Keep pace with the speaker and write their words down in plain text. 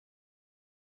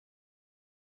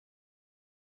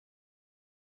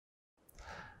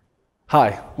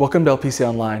Hi, welcome to LPC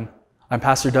Online. I'm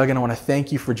Pastor Doug and I want to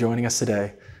thank you for joining us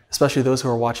today, especially those who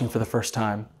are watching for the first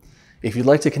time. If you'd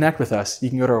like to connect with us, you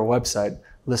can go to our website,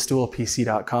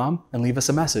 listowlpc.com, and leave us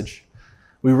a message.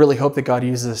 We really hope that God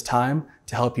uses this time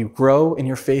to help you grow in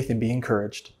your faith and be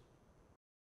encouraged.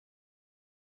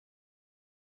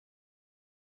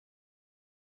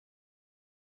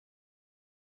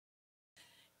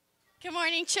 Good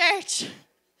morning, church.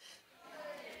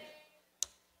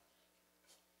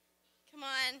 Come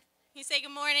on, you say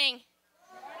good morning.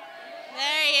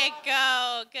 There you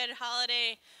go. Good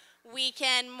holiday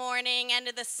weekend, morning, end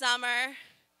of the summer.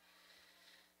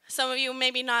 Some of you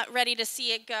maybe not ready to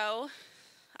see it go.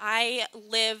 I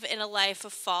live in a life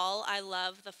of fall. I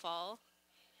love the fall.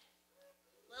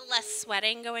 A little less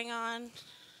sweating going on.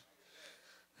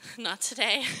 Not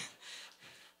today.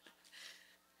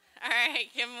 All right,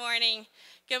 good morning.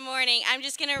 Good morning. I'm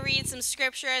just going to read some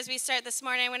scripture as we start this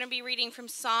morning. I'm going to be reading from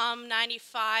Psalm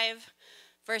 95,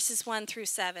 verses 1 through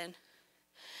 7.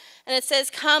 And it says,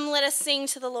 "Come, let us sing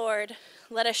to the Lord.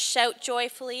 Let us shout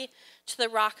joyfully to the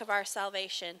rock of our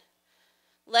salvation.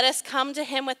 Let us come to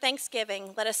him with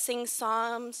thanksgiving. Let us sing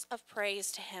psalms of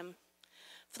praise to him.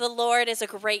 For the Lord is a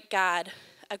great God,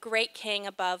 a great King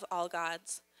above all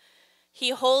gods. He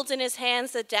holds in his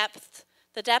hands the depths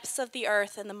of the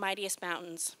earth and the mightiest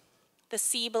mountains. The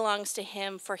sea belongs to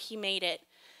him, for he made it.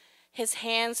 His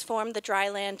hands formed the dry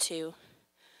land too.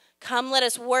 Come, let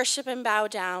us worship and bow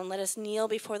down. Let us kneel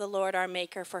before the Lord our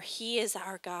Maker, for he is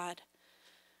our God.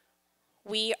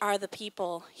 We are the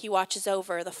people he watches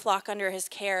over, the flock under his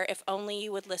care, if only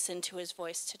you would listen to his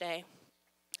voice today."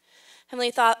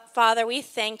 Heavenly Father, we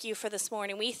thank you for this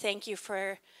morning. We thank you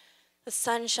for the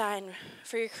sunshine,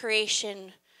 for your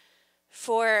creation,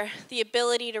 for the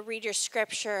ability to read your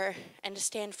scripture and to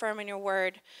stand firm in your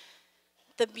word,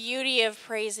 the beauty of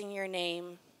praising your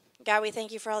name. God, we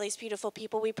thank you for all these beautiful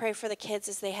people. We pray for the kids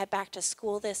as they head back to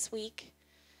school this week.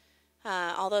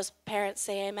 All those parents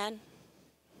say amen.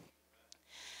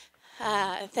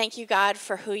 Thank you, God,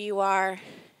 for who you are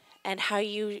and how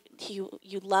you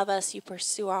love us, you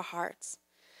pursue our hearts.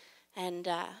 And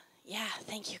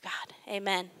thank you, God.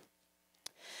 Amen.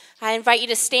 I invite you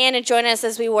to stand and join us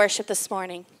as we worship this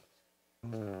morning.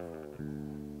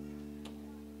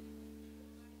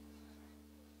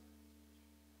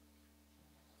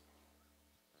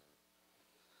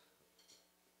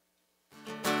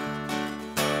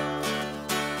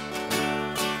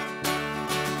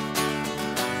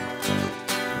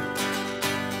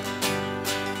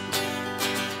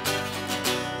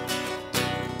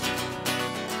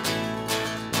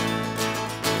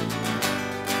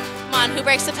 Who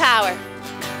breaks the power?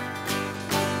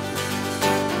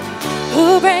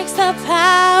 Who breaks the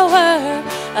power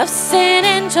of sin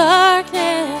and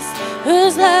darkness?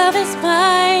 Whose love is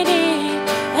mighty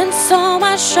and so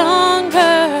much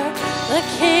stronger? The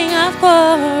King of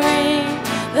glory,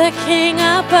 the King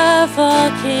above all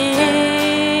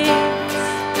kings.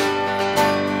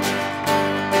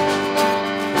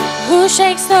 Who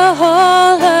shakes the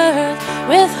whole earth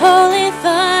with holy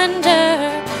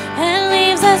thunder and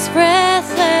leaves us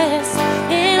breathless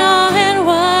in awe and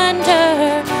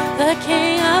wonder? The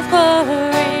King of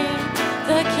glory,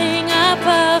 the King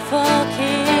above all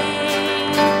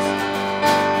kings.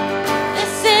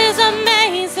 This is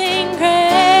amazing grace.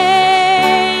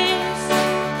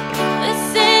 This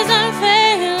is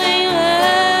unfailing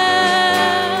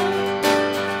love,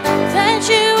 that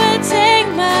you would take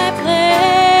my place,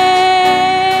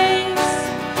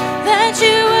 that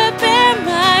you would bear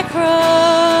my cross.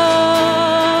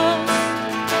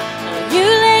 You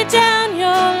laid down your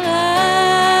life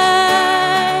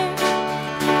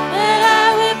that I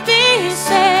would be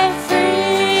set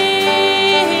free.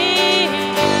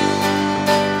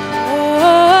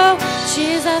 Oh,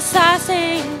 Jesus, I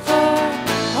sing for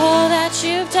all that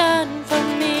you've done for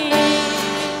me.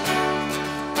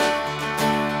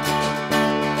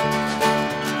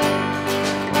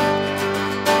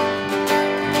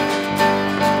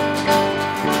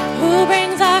 Who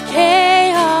brings our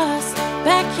chaos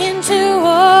back into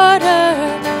order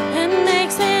and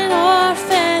makes an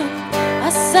orphan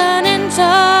a son and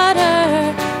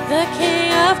daughter? The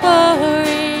King of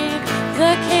glory,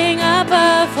 the King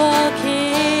above all kings. Who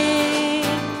rules the nations with truth and justice, shines like the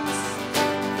sun in all of its brilliance. The King of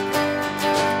glory, the King above all kings. This is amazing grace. 'Cause this is unfailing love, that you would take my place, that you would bear my cross. You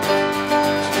laid down your life that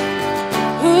I would be set free. Oh, Jesus, I sing for all that you've done for me. Who brings our chaos back into order and makes an orphan a son and daughter? The King of glory, the King above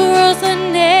all kings. Who rules the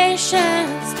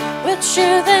nations with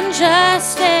truth and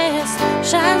justice,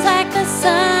 shines like the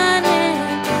sun in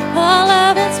all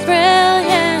of its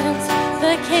brilliance.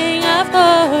 The King of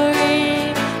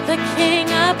glory, the King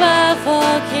above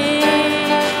all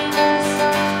kings.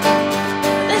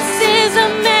 This is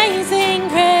amazing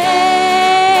grace.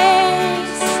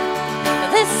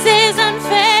 This is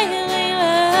unfailing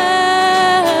love,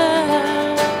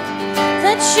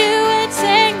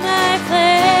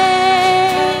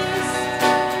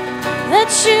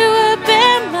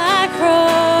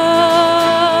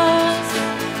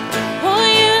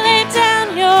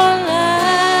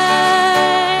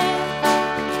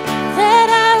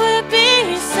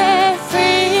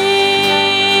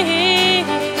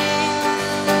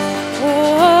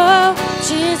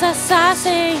 I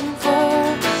sing for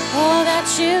all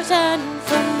that you've done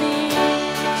for me.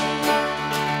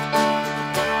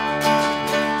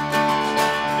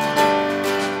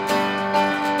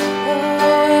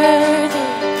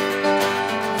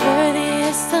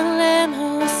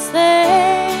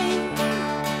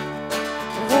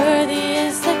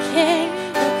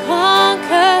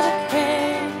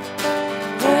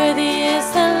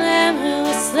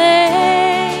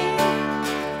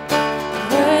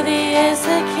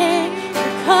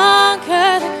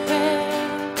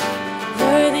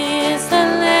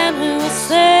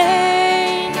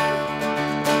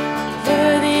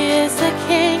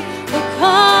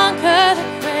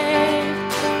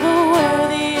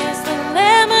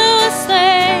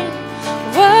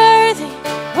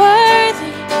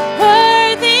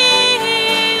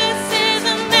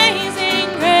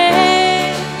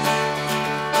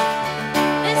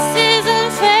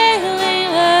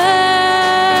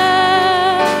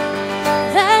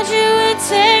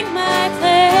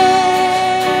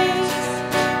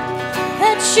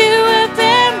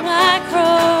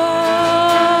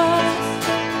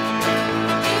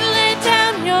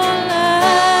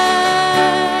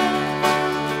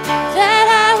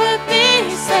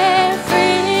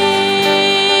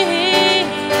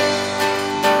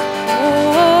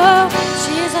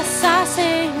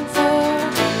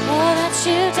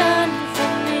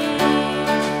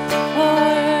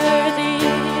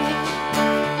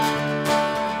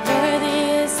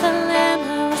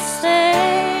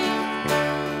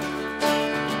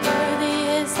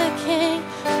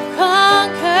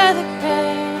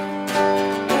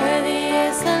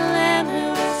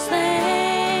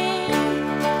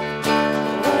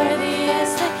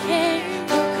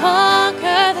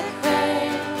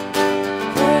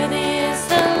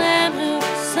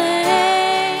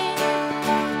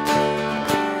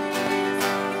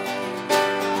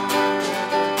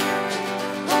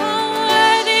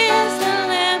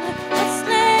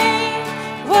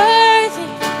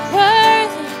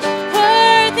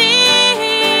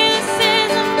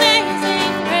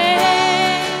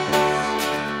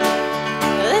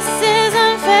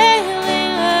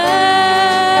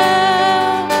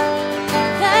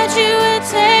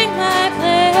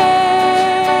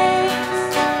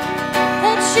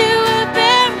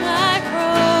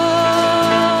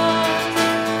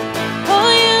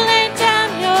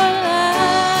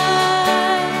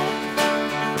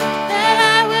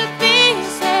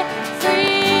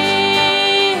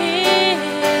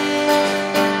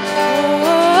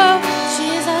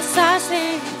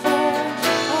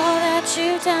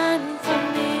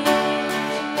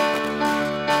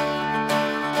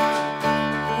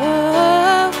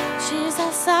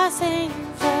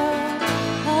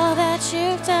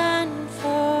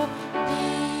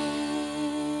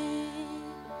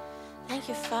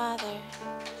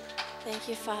 Thank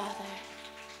you, Father.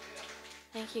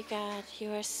 Thank you, God.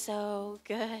 You are so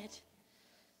good.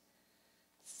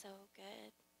 So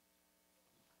good.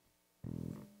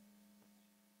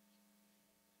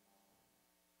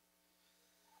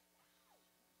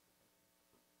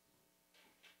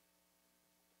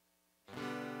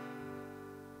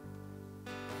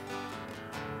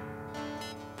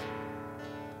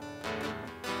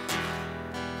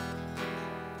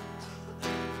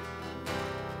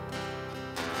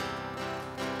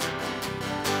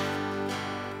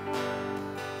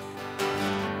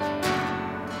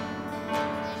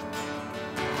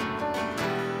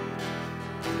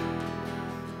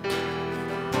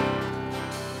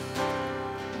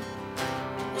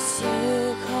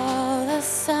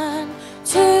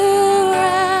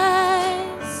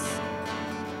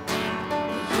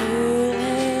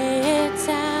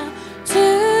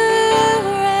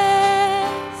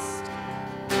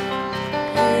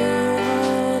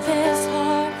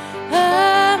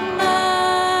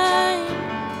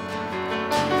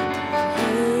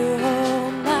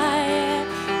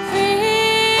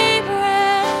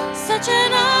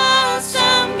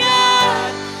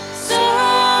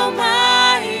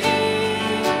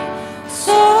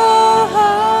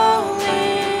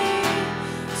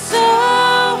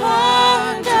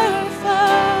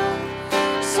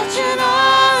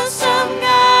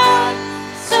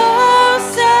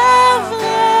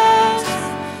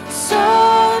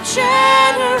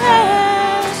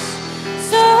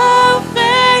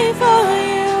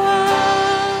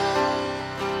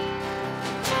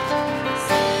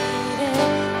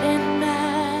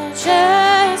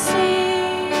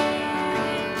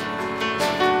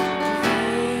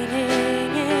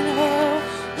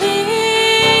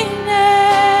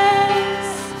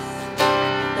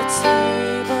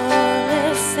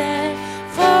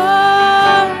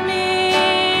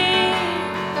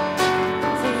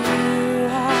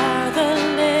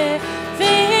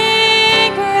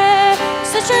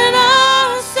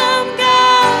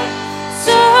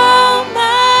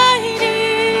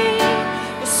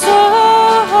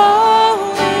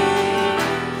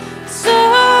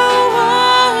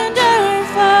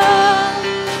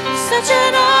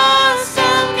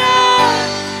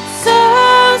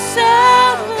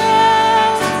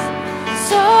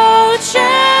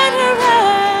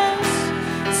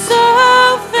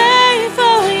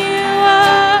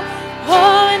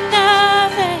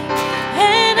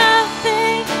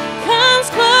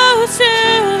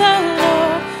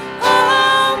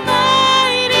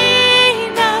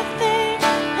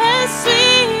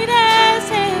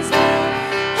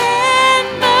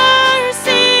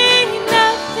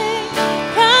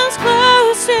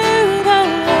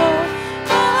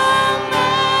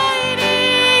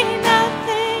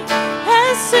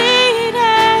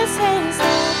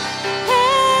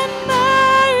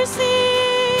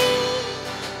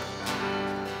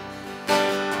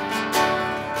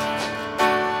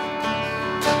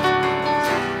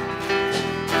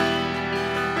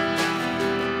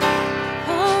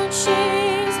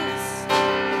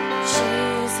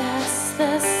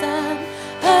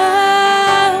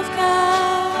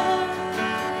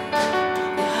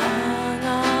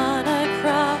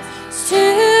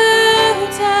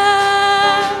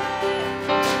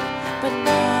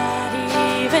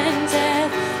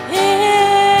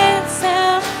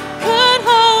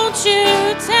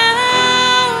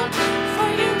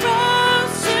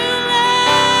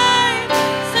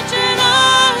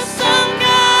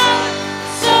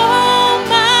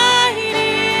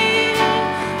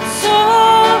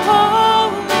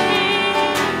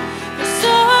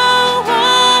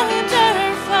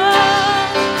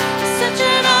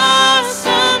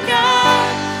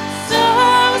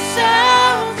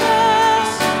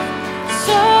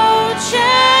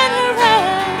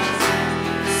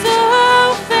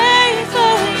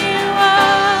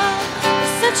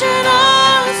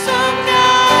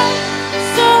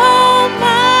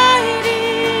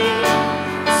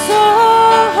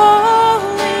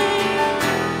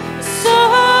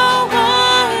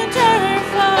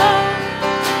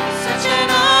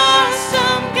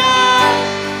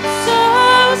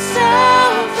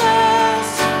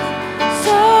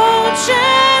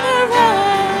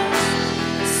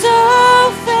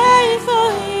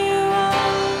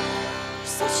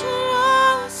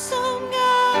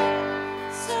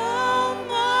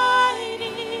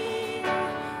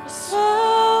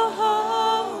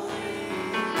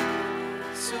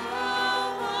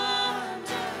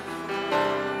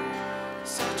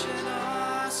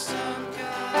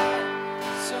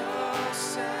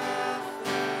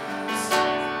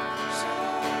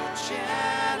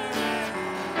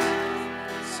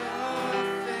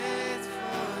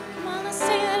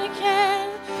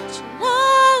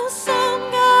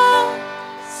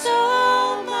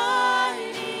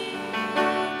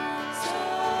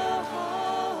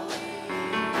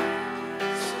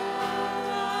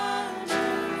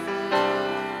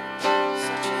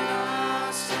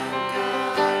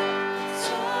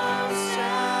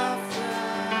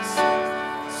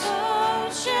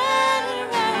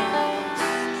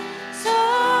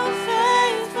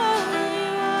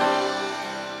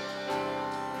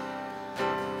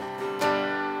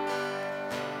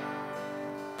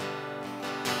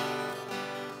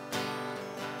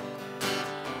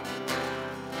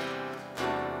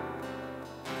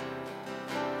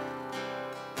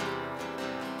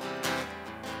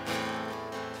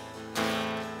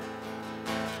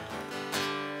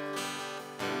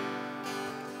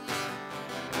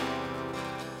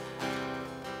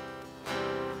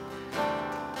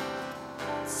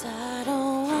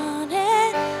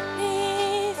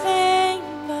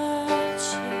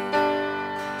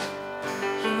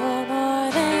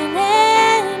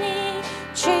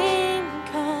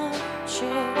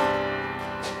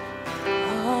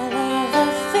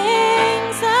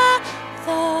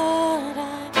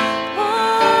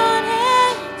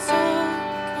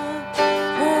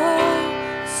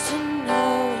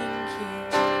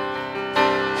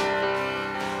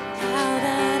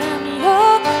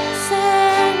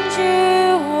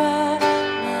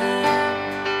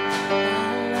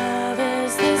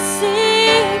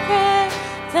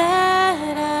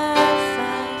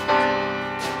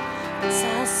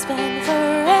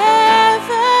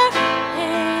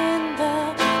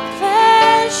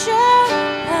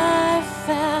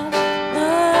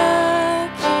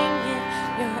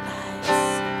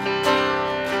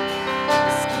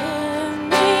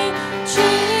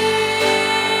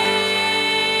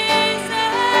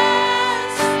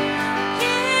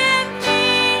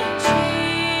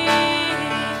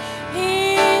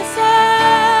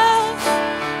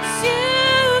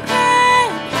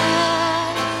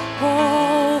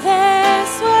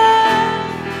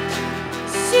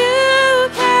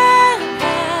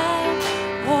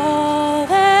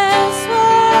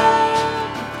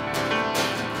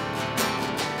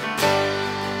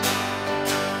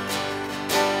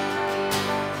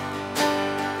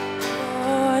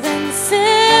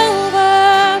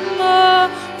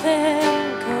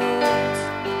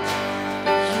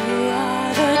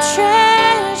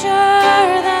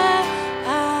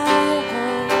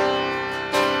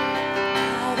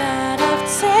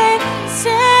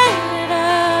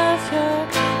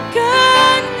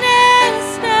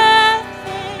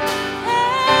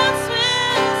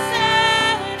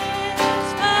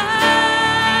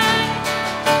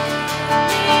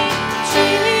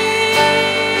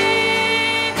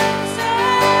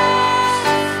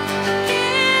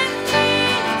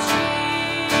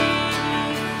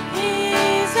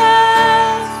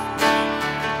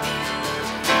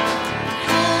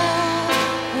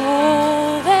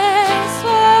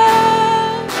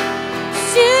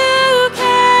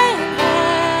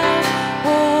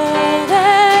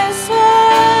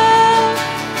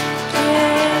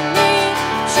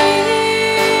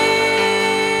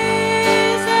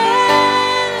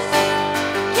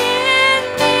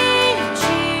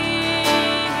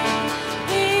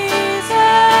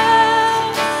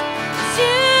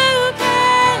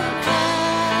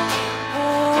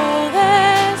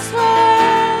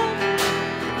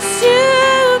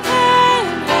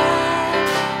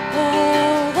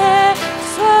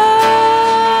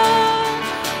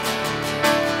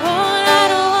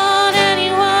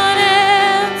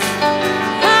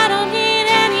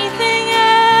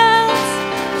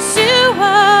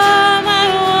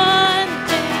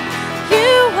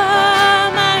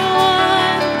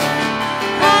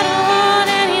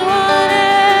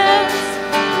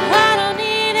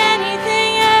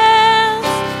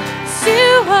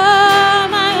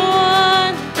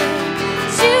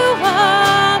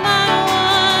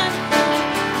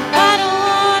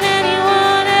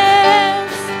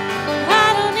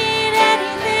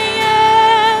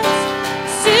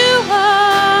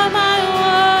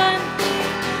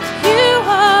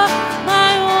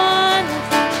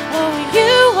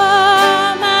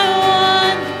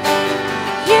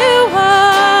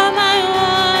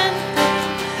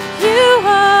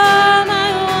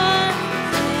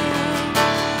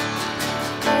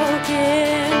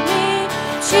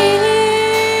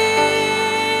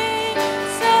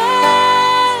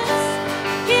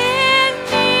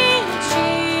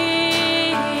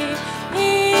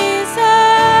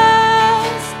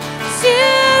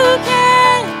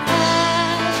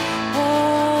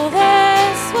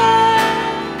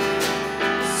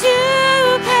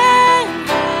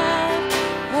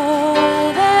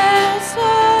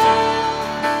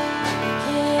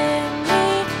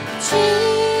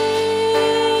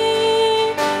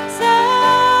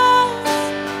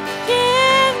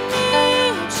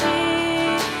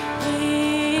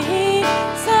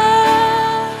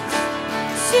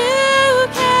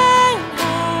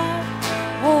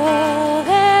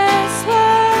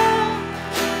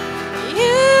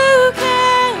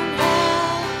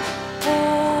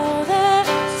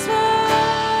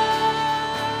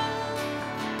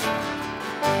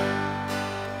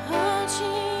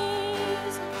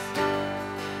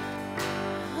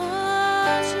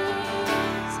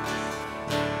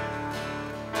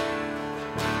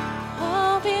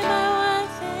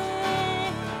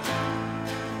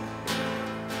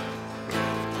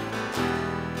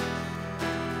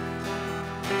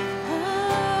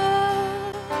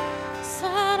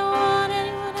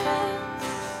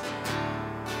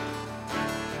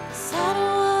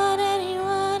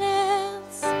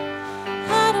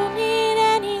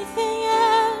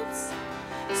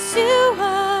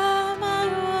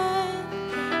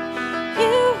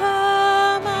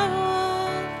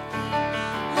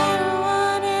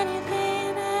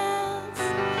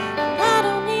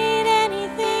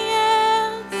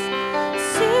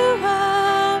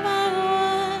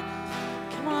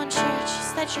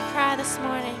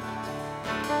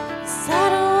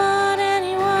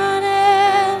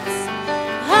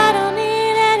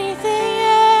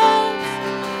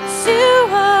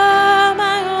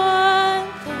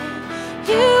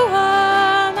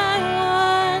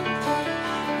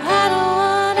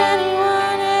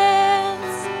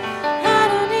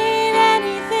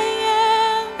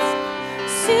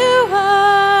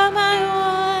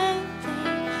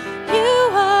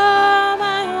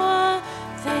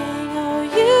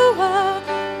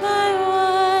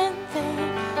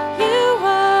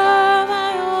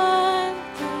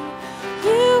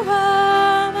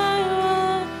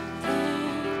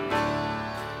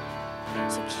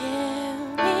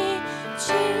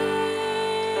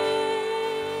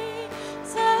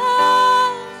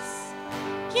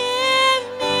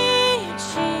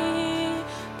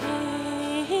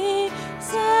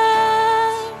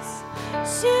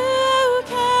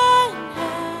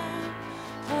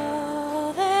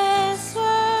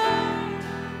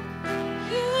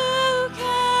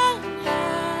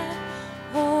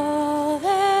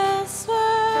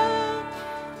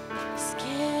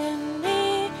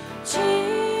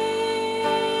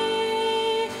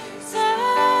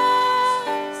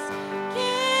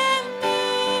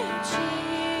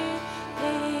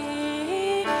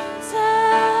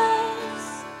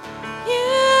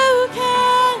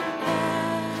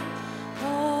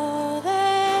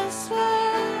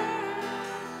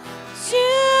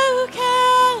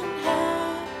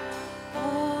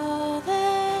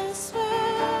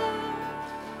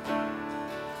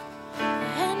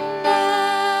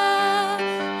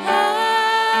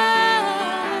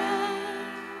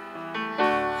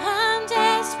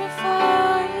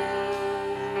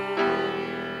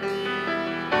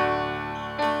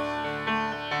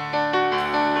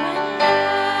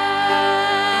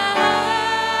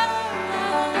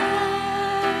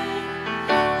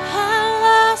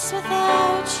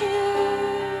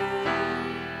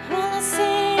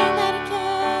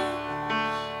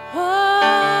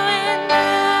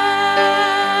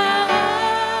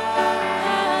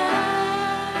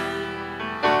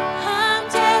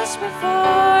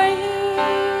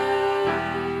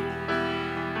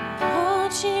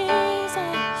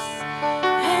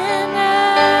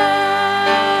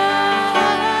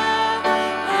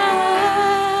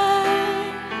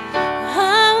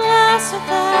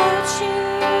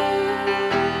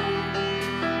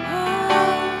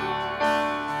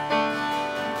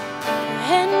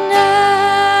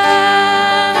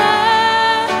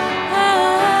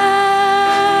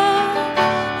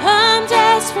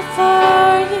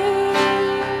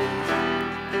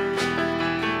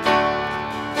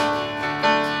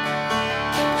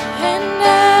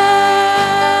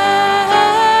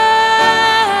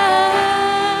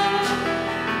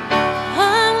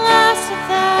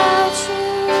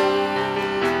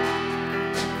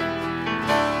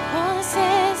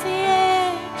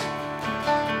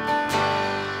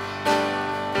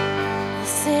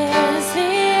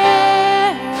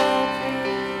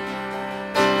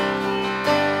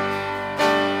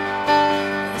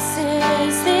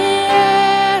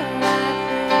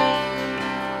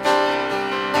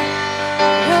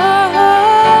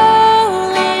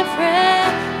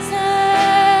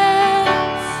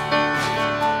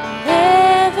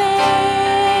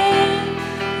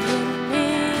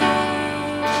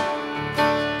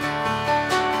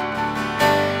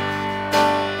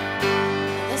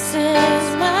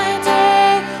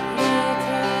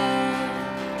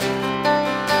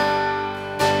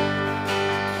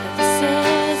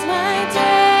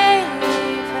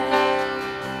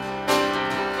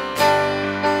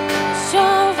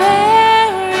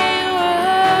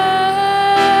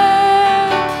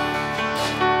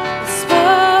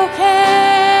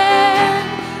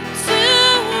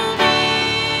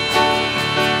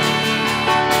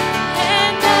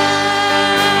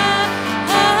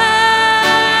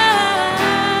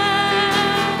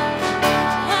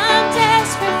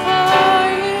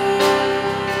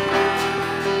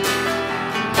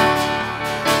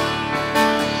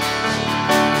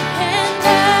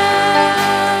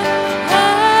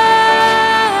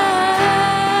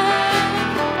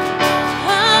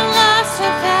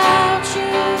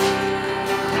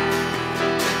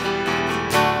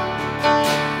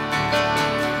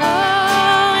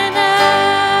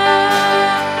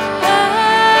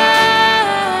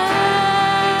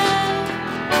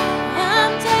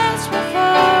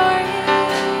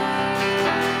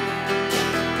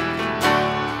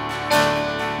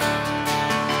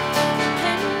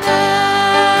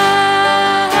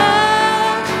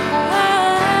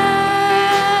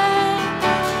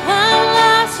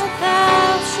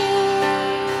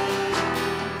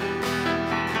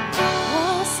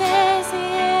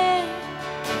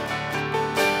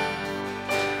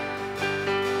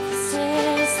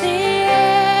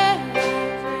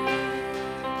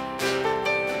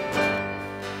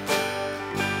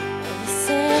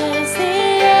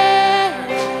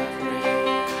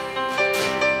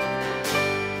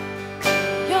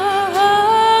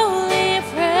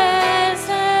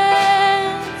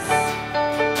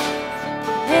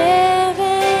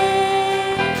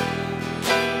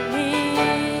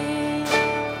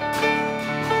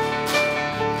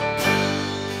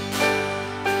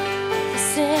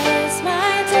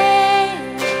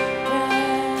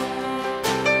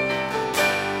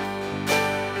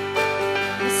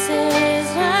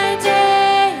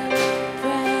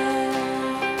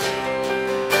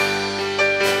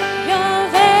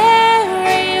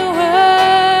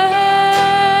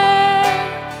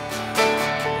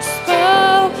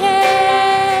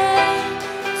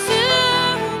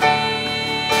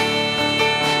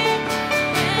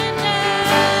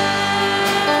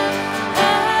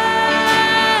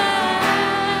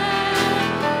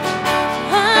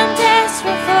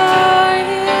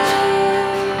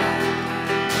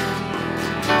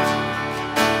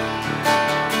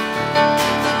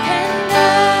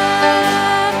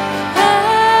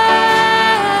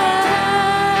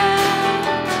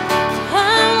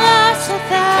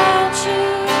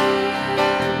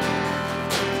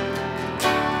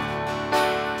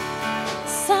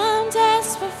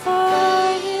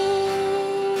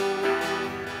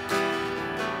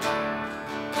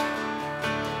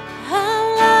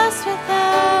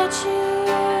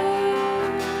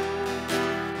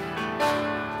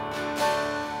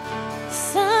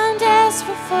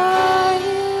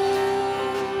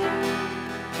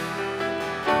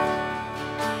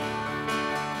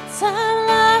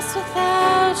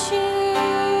 without you.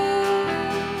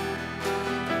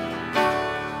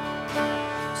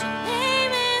 Your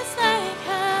name is like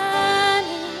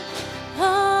honey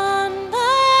on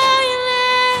my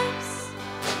lips.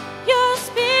 Your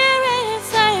spirit's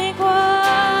like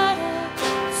water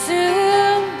to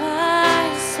my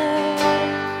soul.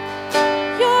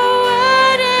 Your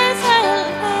word is a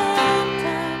lamp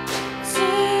unto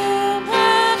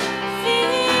my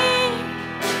feet.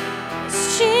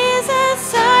 Jesus,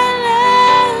 I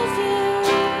love you,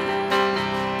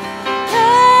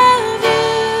 love you.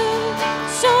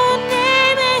 Your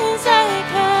name is like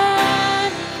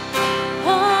honey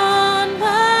on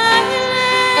my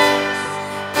lips.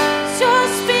 Your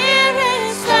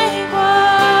spirit's like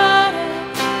water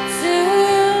to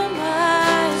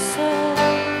my soul.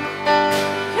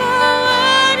 Your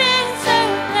word is a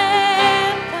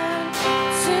lamp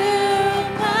unto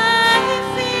my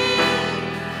feet.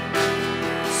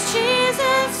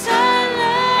 Jesus, I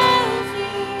love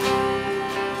you,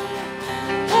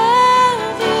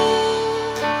 love you.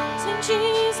 Sing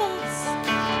Jesus,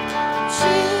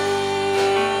 Jesus.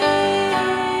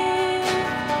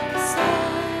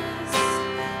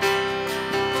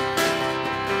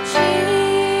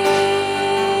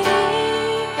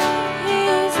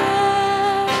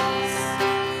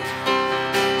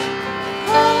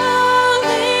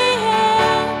 Holy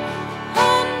and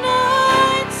anointed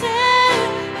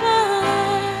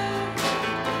one,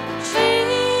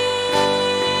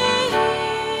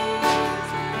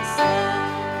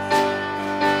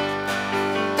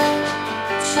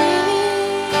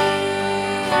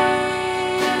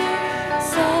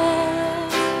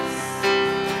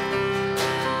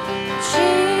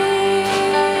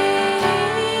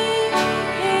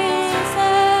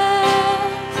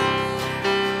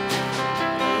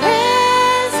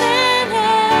 risen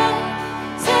and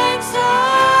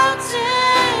exalted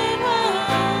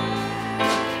one,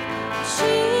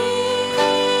 Jesus.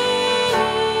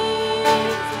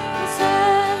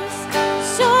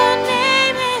 Your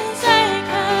name is like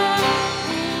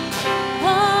honey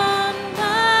on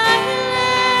my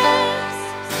lips.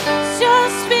 Your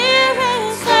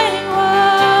spirit's like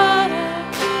water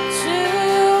to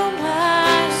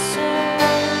my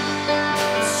soul.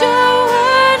 Your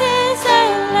word is a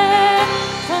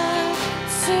lamp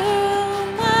unto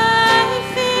my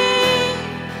feet.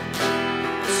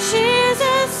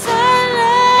 Jesus, I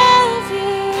love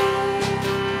you,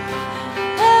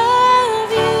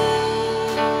 love you.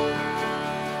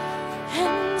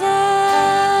 And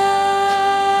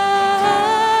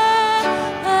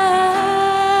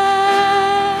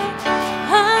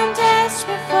I'm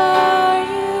desperate for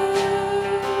you.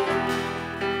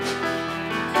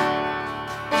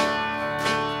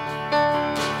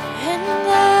 And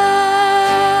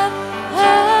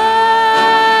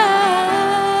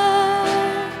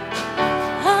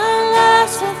I'm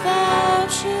lost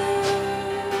without you.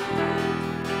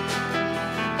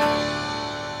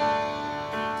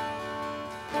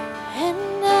 And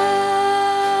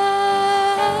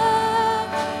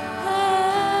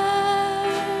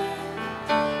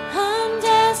I'm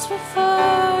desperate for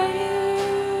you.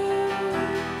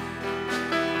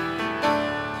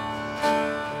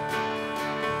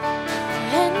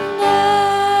 And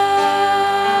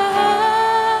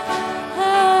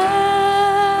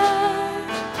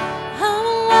I'm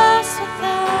lost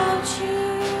without you.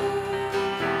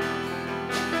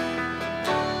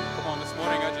 Come on, this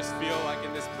morning I just feel like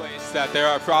in this place that there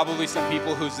are probably some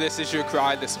people whose this is your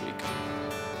cry this week.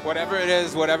 Whatever it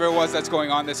is, whatever it was that's going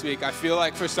on this week, I feel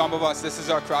like for some of us, this is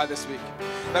our cry this week.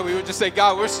 That we would just say,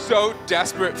 God, we're so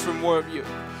desperate for more of you.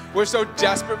 We're so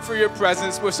desperate for your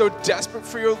presence. We're so desperate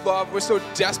for your love. We're so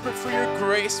desperate for your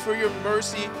grace, for your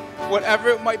mercy. Whatever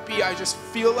it might be, I just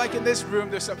feel like in this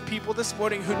room, there's some people this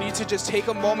morning who need to just take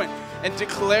a moment and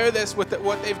declare this with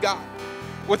what they've got.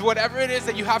 With whatever it is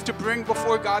that you have to bring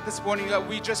before God this morning, that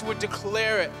we just would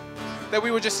declare it. That we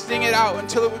would just sing it out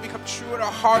until it would become true in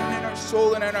our heart and in our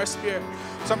soul and in our spirit.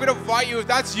 So I'm going to invite you, if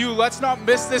that's you, let's not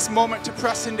miss this moment to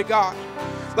press into God.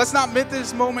 Let's not miss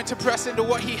this moment to press into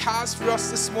what He has for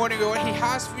us this morning, or what He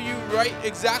has for you right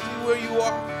exactly where you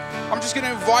are. I'm just going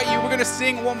to invite you. We're going to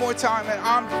sing one more time, and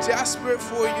I'm desperate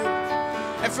for you.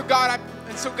 And for God,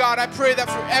 I pray that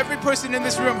for every person in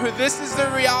this room who this is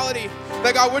their reality,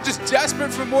 that God, we're just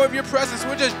desperate for more of your presence.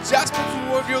 We're just desperate for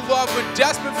more of your love. We're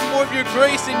desperate for more of your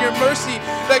grace and your mercy.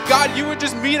 That God, you would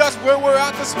just meet us where we're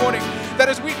at this morning. That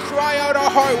as we cry out our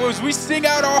heart, as we sing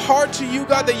out our heart to you,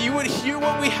 God, that you would hear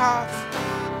what we have.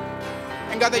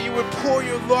 And God, that you would pour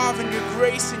your love and your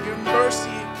grace and your mercy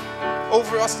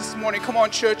over us this morning. Come on,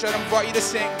 church, I invite you to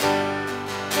sing.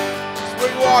 Just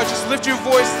where you are, just lift your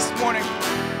voice this morning.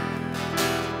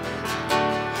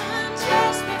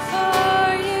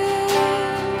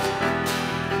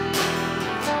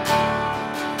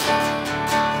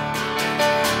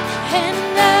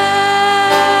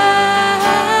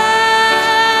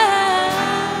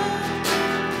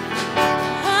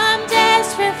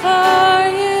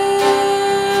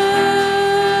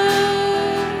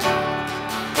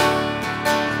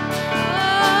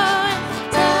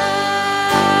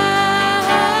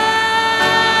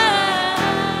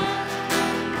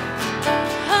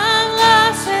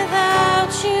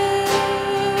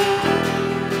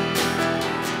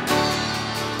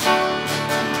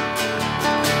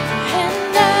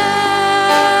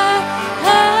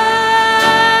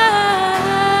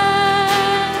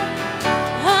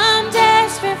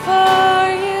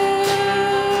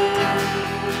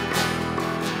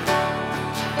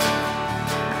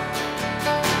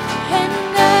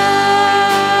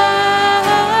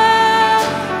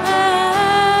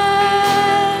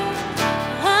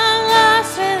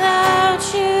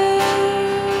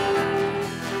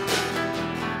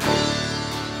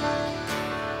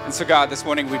 So God, this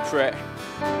morning we pray.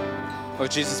 Lord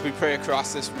Jesus, we pray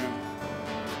across this room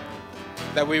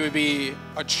that we would be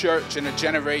a church and a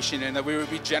generation, and that we would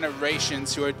be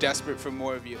generations who are desperate for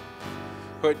more of you,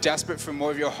 who are desperate for more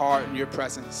of your heart and your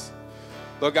presence.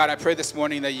 Lord God, I pray this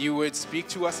morning that you would speak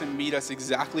to us and meet us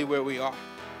exactly where we are.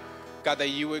 God, that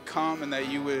you would come and that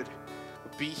you would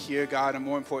be here, God, and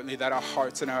more importantly, that our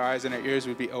hearts and our eyes and our ears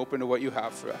would be open to what you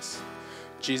have for us.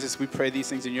 Jesus, we pray these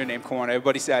things in your name. Come on,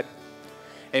 everybody said,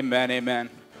 amen, amen.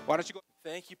 Why don't you go?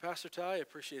 Thank you, Pastor Ty. I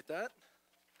appreciate that.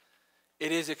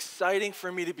 It is exciting for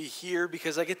me to be here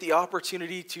because I get the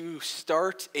opportunity to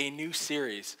start a new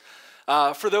series.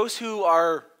 For those who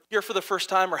are here for the first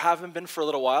time or haven't been for a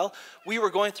little while, we were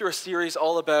going through a series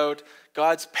all about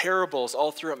God's parables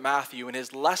all throughout Matthew and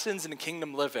his lessons in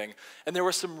kingdom living. And there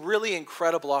were some really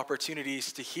incredible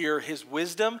opportunities to hear his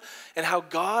wisdom and how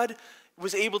God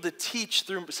was able to teach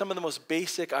through some of the most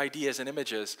basic ideas and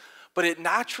images. But it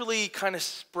naturally kind of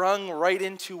sprung right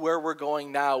into where we're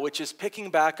going now, which is picking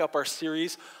back up our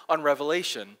series on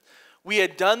Revelation. We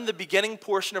had done the beginning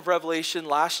portion of Revelation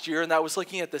last year, and that was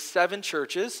looking at the 7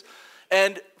 churches.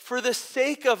 And for the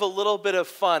sake of a little bit of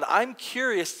fun, I'm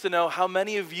curious to know how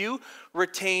many of you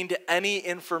retained any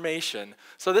information.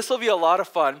 So this will be a lot of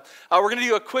fun. We're going to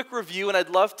do a quick review, and I'd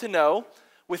love to know,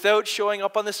 without showing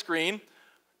up on the screen,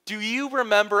 do you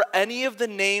remember any of the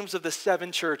names of the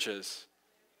 7 churches?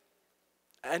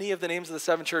 Any of the names of the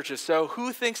 7 churches. So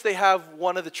who thinks they have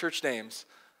one of the church names?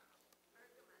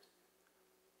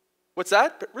 What's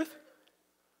that, Ruth?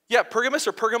 Yeah, Pergamus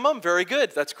or Pergamum. Very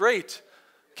good. That's great.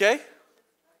 Okay.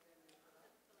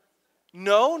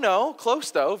 No. Close,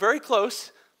 though. Very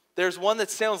close. There's one that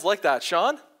sounds like that.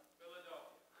 Sean?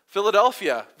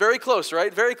 Philadelphia. Very close,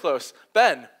 right? Very close.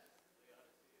 Ben?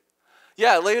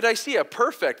 Yeah, Laodicea.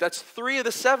 Perfect. That's 3 of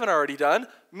the 7 already done.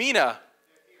 Mina?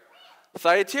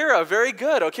 Thyatira. Very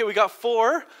good. Okay, we got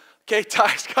 4. Okay,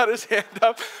 Ty's got his hand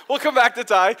up. We'll come back to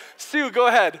Ty. Sue, go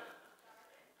ahead.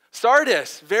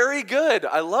 Sardis. Very good.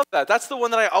 I love that. That's the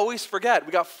one that I always forget.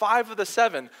 We got 5 of the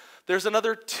 7. There's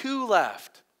another 2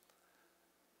 left.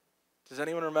 Does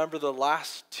anyone remember the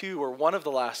last 2 or one of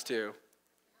the last 2?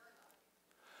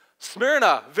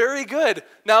 Smyrna. Very good.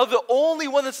 Now the only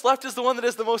one that's left is the one that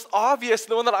is the most obvious,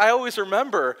 the one that I always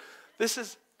remember. This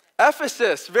is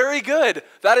Ephesus. Very good.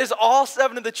 That is all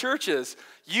 7 of the churches.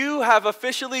 You have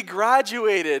officially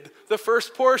graduated the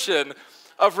first portion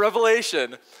of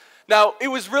Revelation. Now, it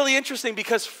was really interesting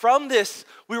because from this,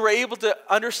 we were able to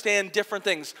understand different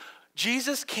things.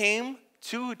 Jesus came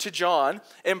to John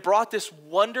and brought this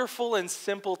wonderful and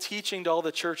simple teaching to all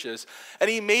the churches. And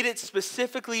he made it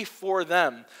specifically for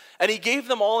them. And he gave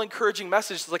them all encouraging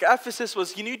messages. Like Ephesus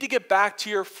was, you need to get back to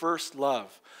your first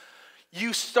love.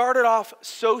 You started off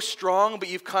so strong, but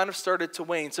you've kind of started to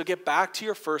wane. So get back to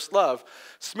your first love.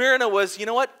 Smyrna was, you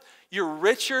know what? You're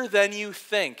richer than you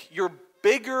think. You're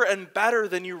bigger and better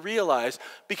than you realize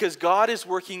because God is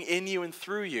working in you and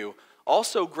through you.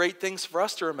 Also, great things for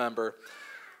us to remember.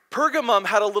 Pergamum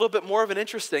had a little bit more of an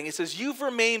interesting. It says, you've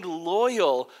remained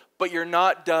loyal, but you're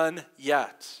not done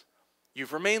yet.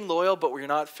 You've remained loyal, but you're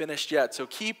not finished yet. So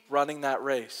keep running that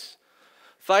race.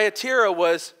 Thyatira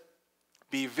was,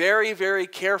 be very, very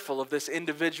careful of this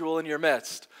individual in your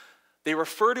midst. They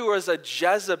refer to her as a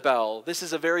Jezebel. This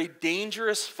is a very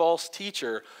dangerous false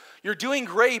teacher. You're doing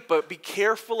great, but be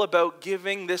careful about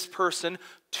giving this person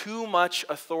too much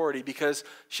authority because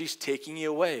she's taking you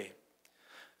away.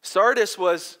 Sardis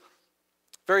was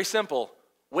very simple.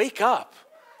 Wake up.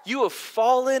 You have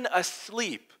fallen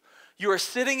asleep. You are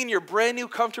sitting in your brand new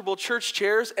comfortable church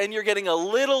chairs and you're getting a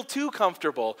little too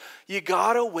comfortable. You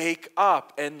gotta wake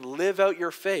up and live out your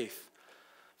faith.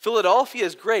 Philadelphia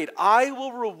is great. I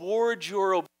will reward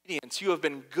your obedience. You have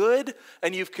been good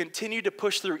and you've continued to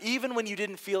push through even when you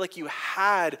didn't feel like you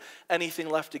had anything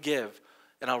left to give.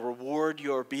 And I'll reward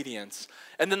your obedience.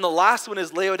 And then the last one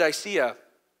is Laodicea.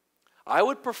 I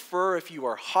would prefer if you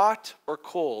are hot or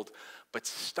cold, but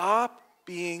stop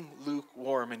being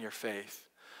lukewarm in your faith.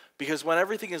 Because when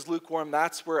everything is lukewarm,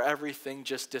 that's where everything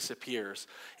just disappears.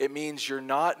 It means you're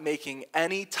not making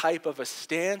any type of a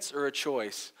stance or a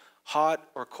choice, hot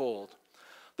or cold.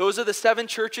 Those are the 7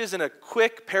 churches in a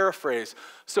quick paraphrase.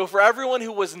 So for everyone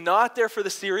who was not there for the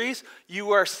series,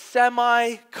 you are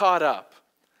semi-caught up.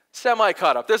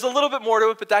 Semi-caught up. There's a little bit more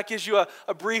to it, but that gives you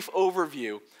a brief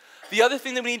overview. The other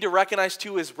thing that we need to recognize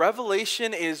too is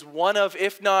Revelation is one of,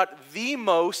 if not the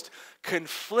most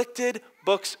conflicted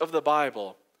books of the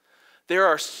Bible. There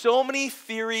are so many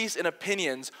theories and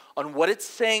opinions on what it's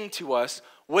saying to us,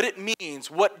 what it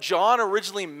means, what John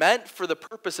originally meant for the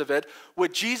purpose of it,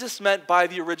 what Jesus meant by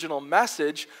the original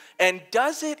message, and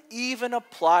does it even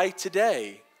apply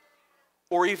today?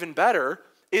 Or even better,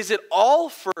 is it all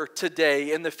for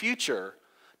today and the future?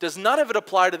 Does none of it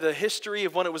apply to the history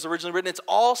of when it was originally written? It's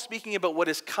all speaking about what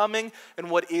is coming and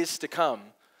what is to come.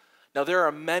 Now, there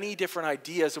are many different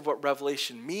ideas of what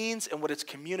Revelation means and what it's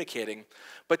communicating.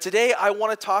 But today, I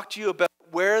want to talk to you about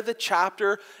where the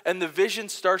chapter and the vision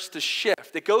starts to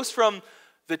shift. It goes from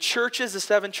the churches, the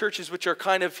 7 churches, which are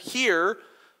kind of here,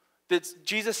 that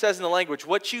Jesus says in the language,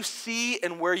 what you see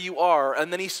and where you are,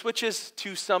 and then he switches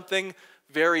to something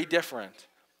very different.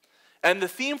 And the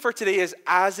theme for today is,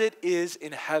 as it is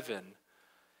in heaven.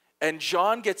 And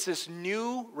John gets this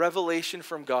new revelation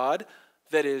from God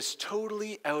that is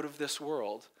totally out of this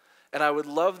world. And I would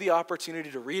love the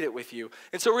opportunity to read it with you.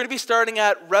 And so we're going to be starting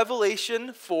at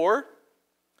Revelation 4.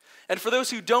 And for those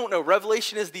who don't know,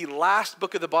 Revelation is the last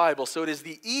book of the Bible, so it is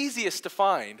the easiest to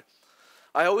find.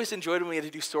 I always enjoyed when we had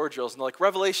to do sword drills. And like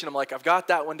Revelation, I'm like, I've got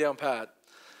that one down pat.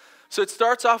 So it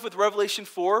starts off with Revelation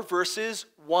 4, verses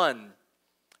 1.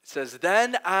 It says,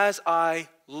 "Then as I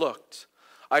looked,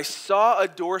 I saw a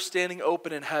door standing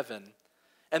open in heaven.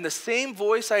 And the same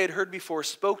voice I had heard before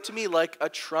spoke to me like a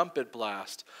trumpet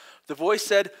blast. The voice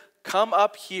said, 'Come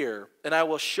up here, and I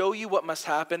will show you what must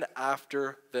happen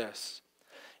after this.'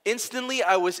 Instantly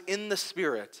I was in the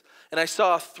Spirit, and I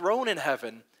saw a throne in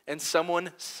heaven and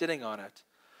someone sitting on it.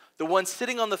 The one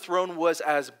sitting on the throne was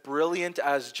as brilliant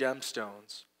as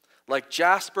gemstones, like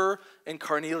jasper and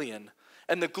carnelian.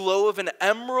 And the glow of an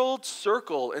emerald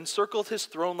circle encircled his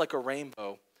throne like a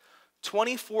rainbow.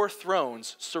 24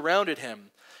 thrones surrounded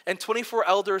him, and 24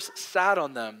 elders sat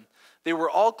on them. They were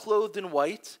all clothed in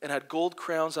white and had gold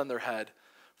crowns on their head.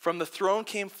 From the throne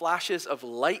came flashes of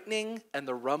lightning and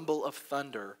the rumble of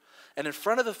thunder. And in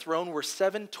front of the throne were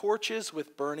 7 torches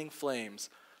with burning flames.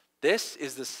 This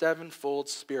is the 7-fold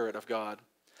Spirit of God.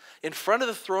 In front of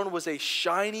the throne was a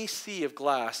shiny sea of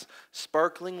glass,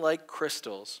 sparkling like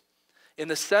crystals. In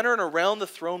the center and around the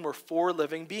throne were 4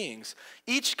 living beings,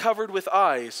 each covered with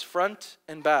eyes, front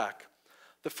and back.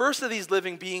 The first of these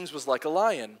living beings was like a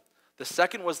lion. The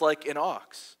second was like an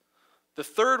ox. The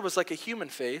third was like a human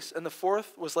face, and the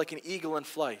fourth was like an eagle in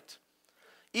flight.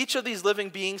 Each of these living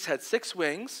beings had 6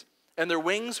 wings, and their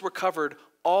wings were covered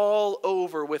all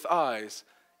over with eyes,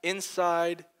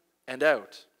 inside and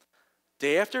out.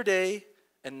 Day after day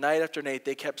and night after night,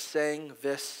 they kept saying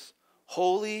this,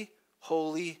 'Holy,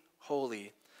 holy,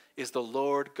 holy is the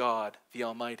Lord God, the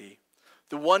Almighty,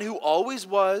 the one who always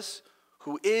was,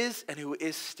 who is, and who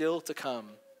is still to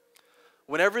come.'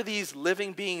 Whenever these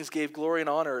living beings gave glory and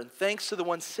honor and thanks to the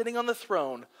one sitting on the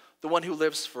throne, the one who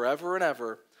lives forever and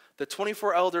ever, the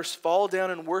 24 elders fall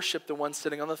down and worship the one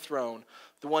sitting on the throne,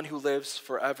 the one who lives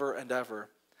forever and ever.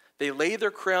 They lay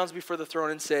their crowns before the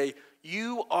throne and say,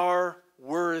 'You are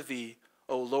worthy,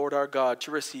 O Lord our God,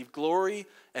 to receive glory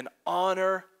and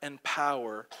honor and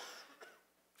power,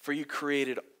 for you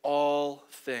created all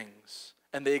things,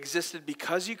 and they existed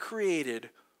because you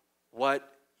created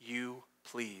what you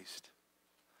pleased.'"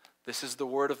 This is the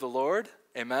word of the Lord.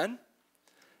 Amen.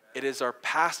 It is our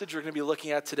passage we're going to be looking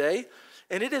at today,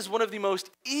 and it is one of the most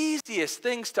easiest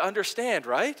things to understand,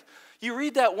 right? You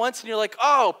read that once and you're like,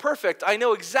 oh, perfect. I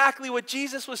know exactly what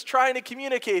Jesus was trying to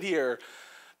communicate here.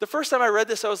 The first time I read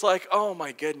this, I was like, oh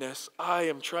my goodness, I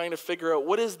am trying to figure out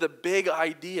what is the big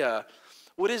idea?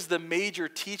 What is the major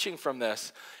teaching from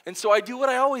this? And so I do what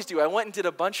I always do. I went and did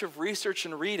a bunch of research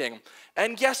and reading,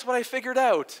 and guess what I figured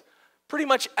out? Pretty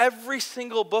much every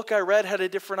single book I read had a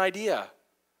different idea,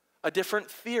 a different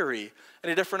theory,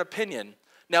 and a different opinion.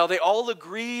 Now, they all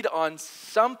agreed on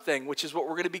something, which is what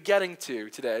we're going to be getting to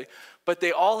today, but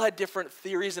they all had different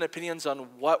theories and opinions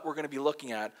on what we're going to be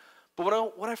looking at.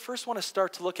 But what I first want to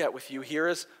start to look at with you here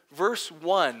is verse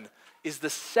 1 is the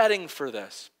setting for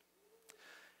this.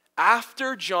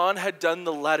 After John had done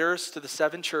the letters to the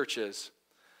 7 churches,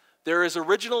 there is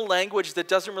original language that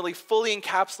doesn't really fully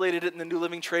encapsulate it in the New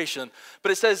Living Translation,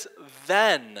 but it says,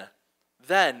 then.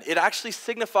 It actually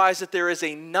signifies that there is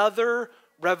another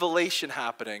revelation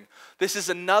happening. This is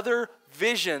another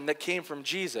vision that came from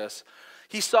Jesus.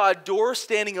 He saw a door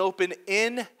standing open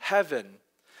in heaven,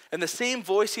 and the same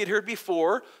voice he had heard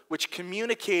before, which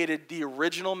communicated the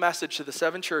original message to the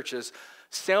 7 churches,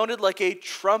 sounded like a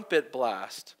trumpet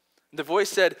blast. The voice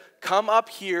said, "Come up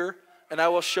here, and I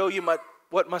will show you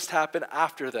what must happen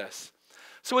after this."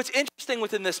 So what's interesting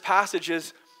within this passage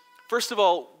is, first of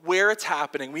all, where it's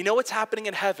happening. We know it's happening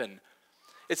in heaven.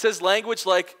 It says language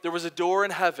like, there was a door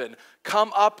in heaven.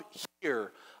 Come up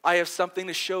here. I have something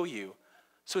to show you.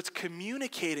 So it's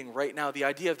communicating right now the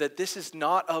idea that this is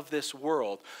not of this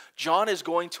world. John is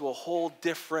going to a whole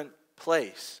different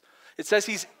place. It says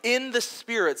he's in the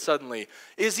Spirit suddenly.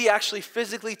 Is he actually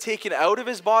physically taken out of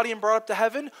his body and brought up to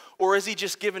heaven? Or is he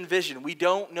just given vision? We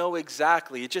don't know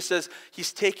exactly. It just says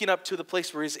he's taken up to the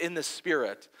place where he's in the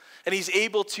Spirit. And he's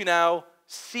able to now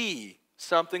see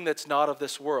something that's not of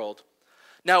this world.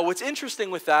 Now, what's interesting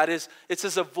with that is it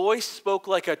says a voice spoke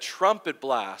like a trumpet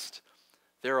blast.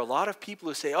 There are a lot of people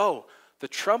who say, oh, the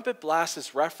trumpet blast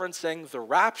is referencing the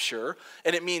rapture,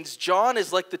 and it means John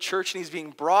is like the church and he's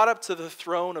being brought up to the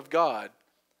throne of God.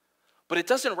 But it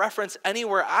doesn't reference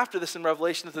anywhere after this in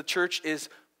Revelation that the church is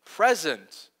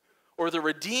present or the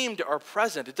redeemed are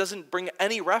present. It doesn't bring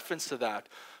any reference to that.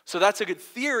 So that's a good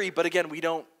theory, but again, we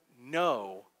don't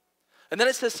know. And then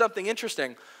it says something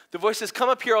interesting. The voice says, come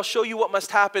up here, I'll show you what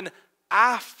must happen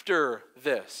after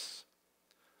this.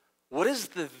 What is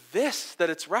the this that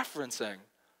it's referencing?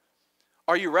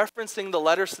 Are you referencing the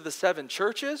letters to the 7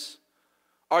 churches?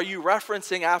 Are you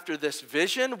referencing after this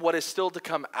vision what is still to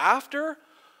come after?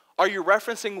 Are you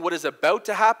referencing what is about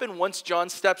to happen once John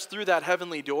steps through that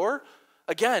heavenly door?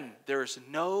 Again, there's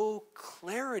no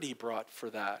clarity brought for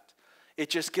that. It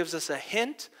just gives us a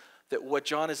hint that what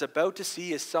John is about to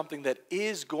see is something that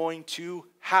is going to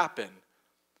happen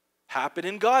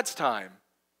in God's time.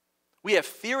 We have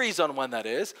theories on when that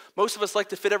is. Most of us like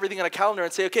to fit everything on a calendar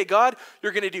and say, okay, God,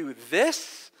 you're going to do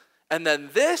this, and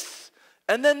then this,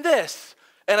 and then this.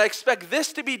 And I expect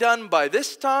this to be done by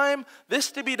this time,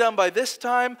 this to be done by this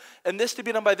time, and this to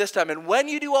be done by this time. And when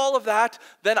you do all of that,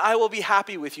 then I will be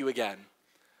happy with you again.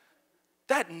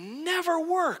 That never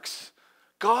works.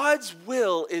 God's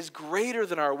will is greater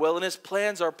than our will, and his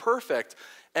plans are perfect.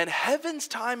 And heaven's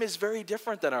time is very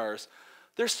different than ours.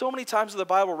 There's so many times the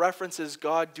Bible references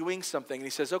God doing something, and he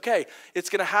says, okay, it's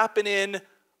going to happen in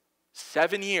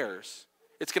 7 years.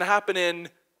 It's going to happen in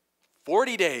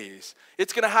 40 days.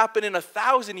 It's going to happen in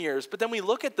 1,000 years. But then we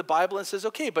look at the Bible and says,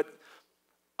 okay, but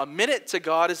a minute to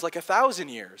God is like 1,000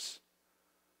 years.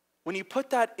 When you put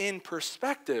that in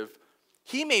perspective,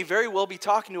 he may very well be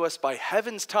talking to us by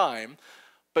heaven's time,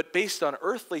 but based on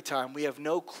earthly time, we have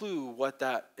no clue what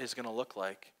that is going to look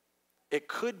like. It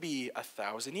could be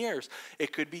 1,000 years.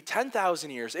 It could be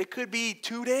 10,000 years. It could be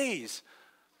 2 days.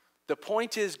 The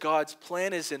point is God's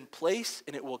plan is in place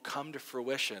and it will come to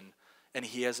fruition. And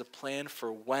he has a plan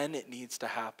for when it needs to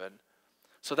happen.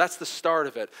 So that's the start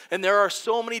of it. And there are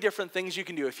so many different things you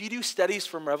can do. If you do studies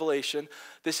from Revelation,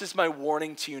 this is my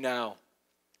warning to you now.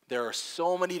 There are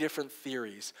so many different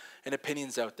theories and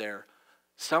opinions out there.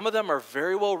 Some of them are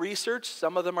very well researched.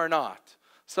 Some of them are not.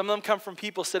 Some of them come from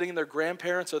people sitting in their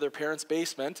grandparents' or their parents'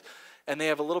 basement, and they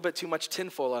have a little bit too much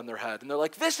tinfoil on their head. And they're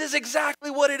like, this is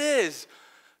exactly what it is.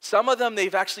 Some of them,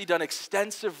 they've actually done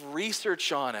extensive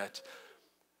research on it.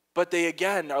 But they,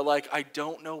 again, are like, I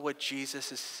don't know what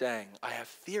Jesus is saying. I have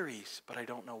theories, but I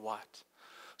don't know what.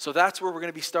 So that's where we're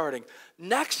going to be starting.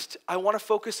 Next, I want to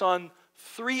focus on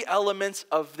 3 elements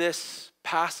of this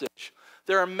passage.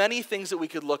 There are many things that we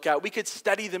could look at. We could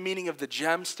study the meaning of the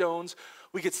gemstones.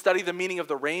 We could study the meaning of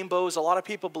the rainbows. A lot of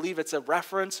people believe it's a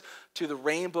reference to the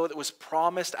rainbow that was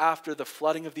promised after the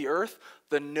flooding of the earth,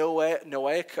 the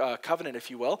Noahic covenant, if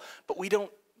you will. But we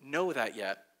don't know that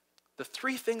yet. The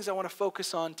 3 things I want to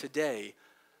focus on today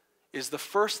is the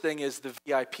first thing is the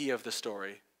VIP of the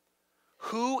story.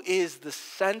 Who is the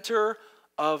center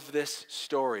of this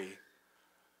story?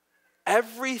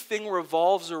 Everything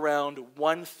revolves around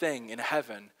one thing in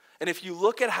heaven. And if you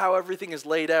look at how everything is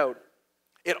laid out,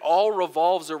 it all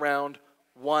revolves around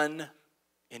one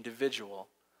individual.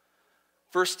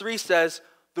 Verse 3 says,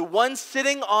 the one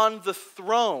sitting on the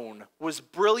throne was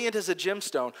brilliant as a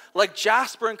gemstone, like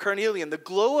jasper and carnelian. The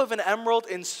glow of an emerald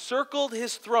encircled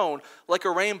his throne like a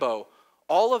rainbow.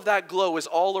 All of that glow is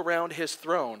all around his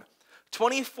throne.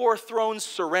 24 thrones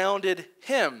surrounded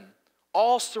him,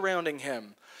 all surrounding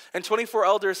him. And 24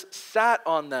 elders sat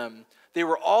on them. They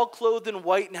were all clothed in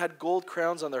white and had gold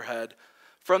crowns on their head.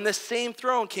 From this same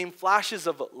throne came flashes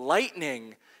of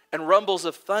lightning and rumbles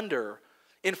of thunder.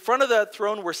 In front of that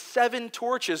throne were 7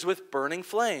 torches with burning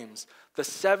flames, the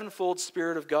 7-fold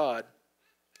Spirit of God.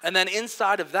 And then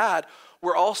inside of that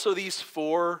were also these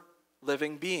 4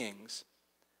 living beings.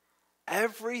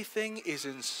 Everything is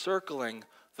encircling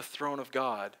the throne of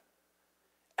God.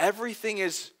 Everything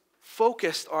is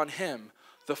focused on him.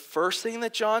 The first thing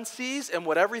that John sees and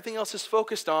what everything else is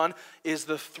focused on is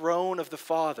the throne of the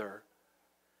Father.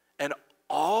 And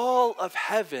all of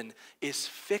heaven is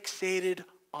fixated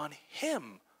on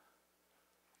him.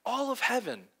 All of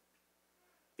heaven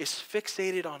is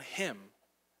fixated on him.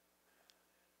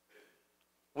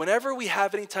 Whenever we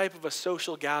have any type of a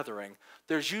social gathering,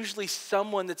 there's usually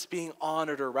someone that's being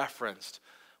honored or referenced.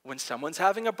 When someone's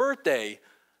having a birthday,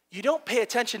 you don't pay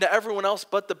attention to everyone else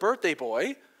but the birthday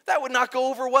boy. That would not go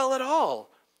over well at all.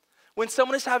 When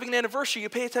someone is having an anniversary, you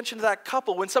pay attention to that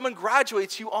couple. When someone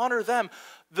graduates, you honor them.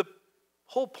 The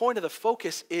whole point of the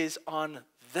focus is on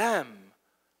them.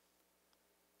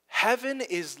 Heaven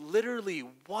is literally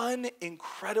one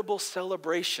incredible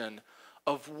celebration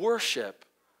of worship,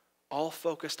 all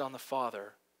focused on the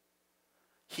Father.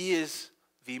 He is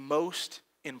the most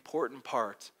important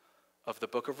part of the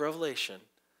book of Revelation.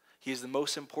 He is the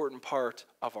most important part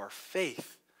of our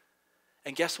faith.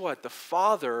 And guess what? The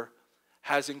Father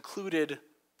has included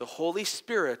the Holy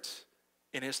Spirit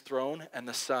in his throne and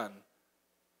the Son.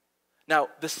 Now,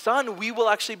 the Son we will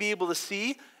actually be able to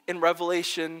see in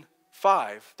Revelation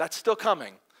 5. That's still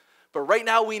coming. But right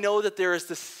now we know that there is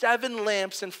the 7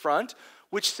 lamps in front,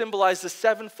 which symbolize the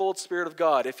sevenfold Spirit of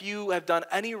God. If you have done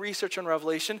any research on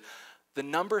Revelation, the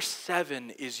number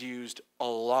 7 is used a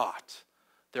lot.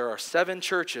 There are 7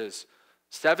 churches,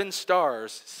 7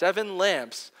 stars, 7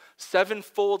 lamps,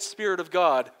 sevenfold Spirit of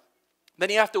God. Then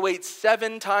you have to wait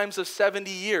 7 times of 70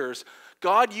 years.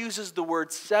 God uses the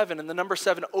word 7 and the number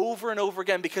 7 over and over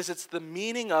again because it's the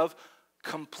meaning of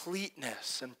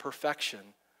completeness and perfection.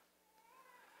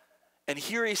 And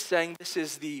here he's saying this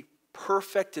is the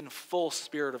perfect and full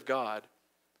Spirit of God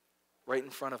right in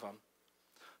front of him.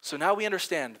 So now we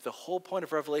understand the whole point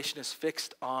of Revelation is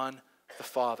fixed on the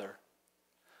Father.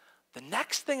 The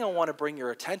next thing I want to bring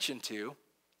your attention to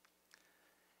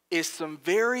is some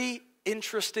very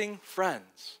interesting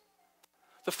friends.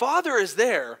 The Father is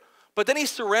there, but then he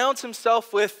surrounds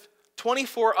himself with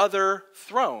 24 other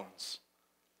thrones.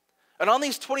 And on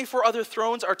these 24 other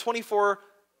thrones are 24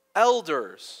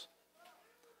 elders.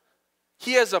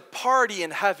 He has a party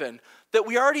in heaven that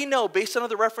we already know, based on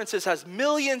other references, has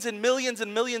millions and millions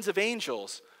and millions of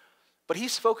angels. But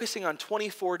he's focusing on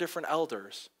 24 different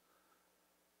elders.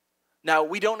 Now,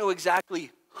 we don't know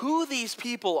exactly who these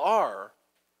people are.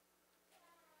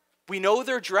 We know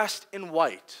they're dressed in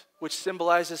white, which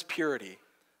symbolizes purity.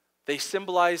 They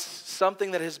symbolize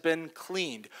something that has been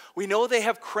cleaned. We know they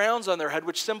have crowns on their head,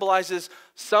 which symbolizes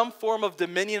some form of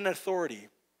dominion and authority.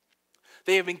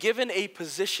 They have been given a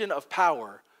position of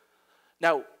power.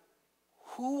 Now,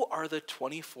 who are the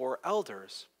 24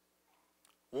 elders?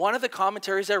 One of the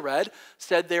commentaries I read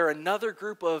said they're another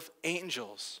group of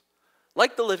angels.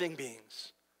 Like the living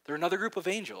beings, they're another group of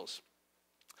angels.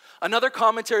 Another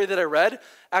commentary that I read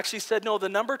actually said, no, the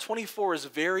number 24 is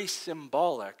very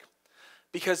symbolic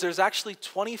because there's actually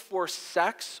 24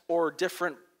 sects or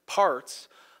different parts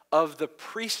of the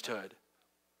priesthood.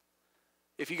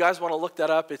 If you guys want to look that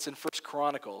up, it's in 1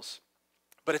 Chronicles.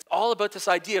 But it's all about this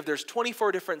idea of there's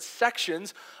 24 different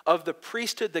sections of the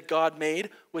priesthood that God made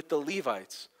with the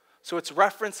Levites. So it's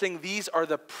referencing these are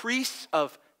the priests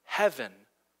of heaven.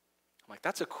 I'm like,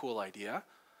 that's a cool idea.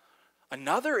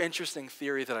 Another interesting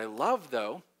theory that I love,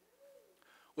 though,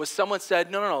 was someone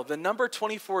said, no, the number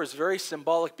 24 is very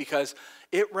symbolic because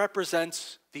it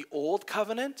represents the old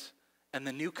covenant and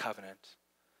the new covenant.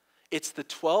 It's the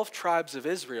 12 tribes of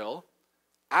Israel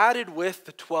added with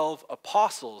the 12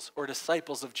 apostles or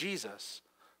disciples of Jesus.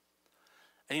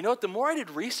 And you know what? The more I did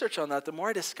research on that, the more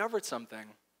I discovered something.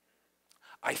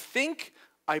 I think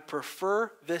I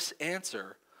prefer this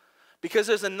answer because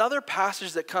there's another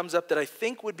passage that comes up that I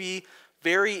think would be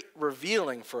very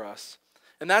revealing for us.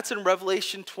 And that's in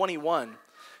Revelation 21.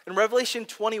 In Revelation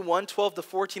 21, 12 to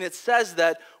 14, it says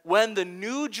that when the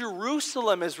new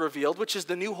Jerusalem is revealed, which is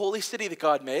the new holy city that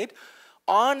God made,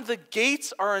 on the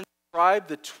gates are inscribed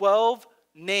the 12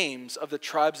 names of the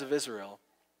tribes of Israel.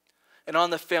 And on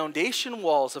the foundation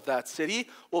walls of that city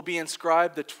will be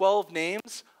inscribed the 12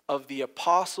 names of the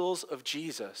apostles of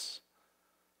Jesus.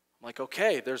 I'm like,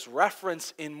 okay, there's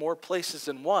reference in more places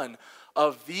than one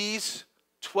of these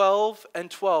 12 and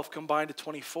 12 combined to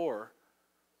 24.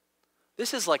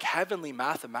 This is like heavenly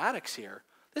mathematics here.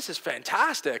 This is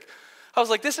fantastic. I was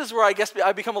like, this is where I guess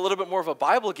I become a little bit more of a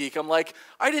Bible geek. I'm like,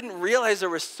 I didn't realize there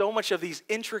was so much of these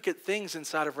intricate things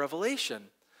inside of Revelation.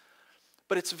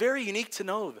 But it's very unique to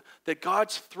know that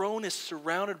God's throne is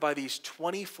surrounded by these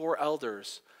 24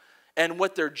 elders. And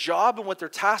what their job and what their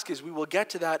task is, we will get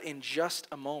to that in just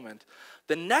a moment.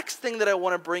 The next thing that I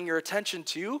want to bring your attention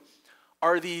to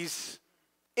are these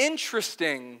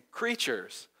interesting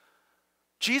creatures.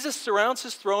 Jesus surrounds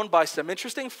his throne by some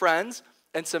interesting friends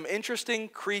and some interesting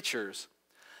creatures.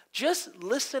 Just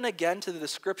listen again to the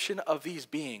description of these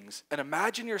beings and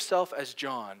imagine yourself as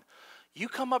John. You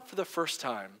come up for the first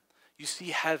time. You see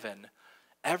heaven.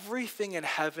 Everything in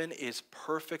heaven is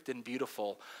perfect and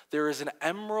beautiful. There is an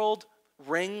emerald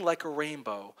ring like a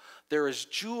rainbow. There is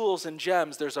jewels and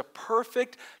gems. There's a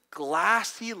perfect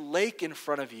glassy lake in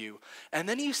front of you. And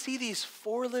then you see these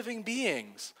 4 living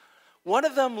beings. One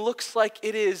of them looks like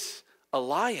it is a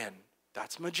lion.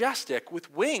 That's majestic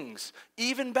with wings,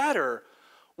 even better.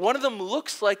 One of them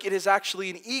looks like it is actually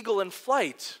an eagle in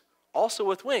flight, also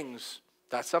with wings.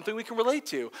 That's something we can relate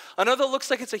to. Another looks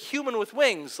like it's a human with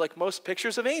wings, like most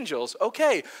pictures of angels.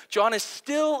 Okay, John is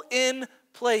still in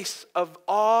place of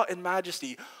awe and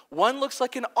majesty. One looks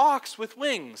like an ox with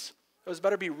wings. Those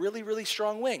better be really, really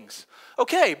strong wings.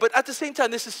 Okay, but at the same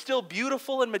time, this is still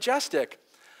beautiful and majestic.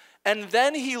 And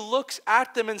then he looks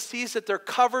at them and sees that they're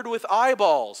covered with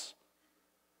eyeballs.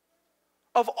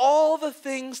 Of all the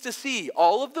things to see,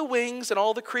 all of the wings and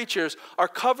all the creatures are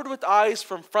covered with eyes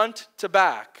from front to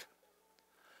back.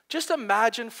 Just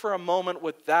imagine for a moment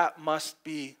what that must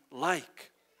be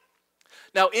like.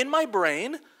 Now, in my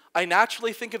brain, I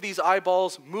naturally think of these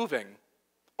eyeballs moving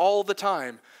all the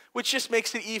time, which just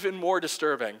makes it even more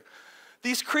disturbing.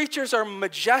 These creatures are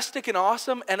majestic and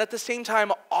awesome, and at the same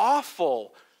time,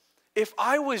 awful. If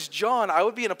I was John, I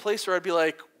would be in a place where I'd be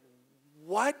like,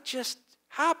 what just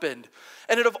happened?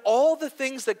 And out of all the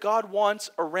things that God wants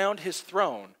around his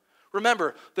throne,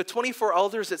 remember, the 24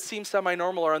 elders that seem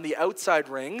semi-normal are on the outside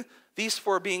ring. These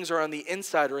 4 beings are on the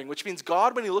inside ring, which means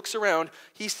God, when he looks around,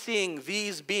 he's seeing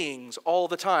these beings all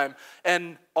the time,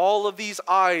 and all of these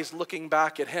eyes looking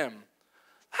back at him.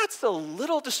 That's a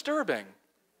little disturbing.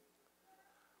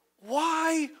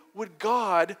 Why would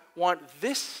God want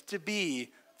this to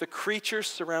be the creatures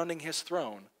surrounding his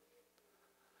throne?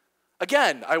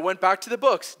 Again, I went back to the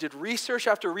books, did research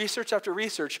after research after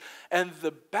research, and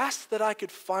the best that I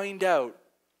could find out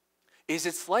is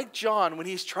it's like John, when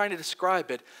he's trying to describe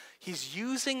it, he's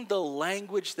using the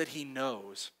language that he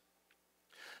knows.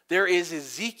 There is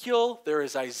Ezekiel, there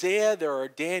is Isaiah, there are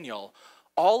Daniel.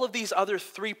 All of these other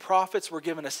 3 prophets were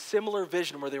given a similar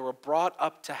vision where they were brought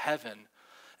up to heaven.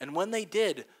 And when they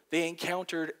did, they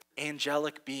encountered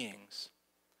angelic beings.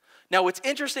 Now, what's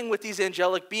interesting with these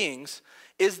angelic beings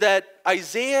is that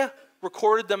Isaiah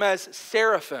recorded them as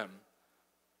seraphim.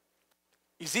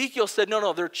 Ezekiel said,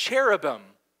 no, they're cherubim.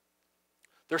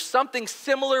 They're something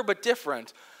similar but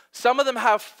different. Some of them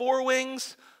have 4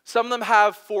 wings. Some of them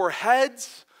have 4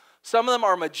 heads. Some of them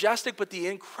are majestic, but the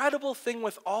incredible thing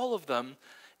with all of them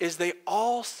is they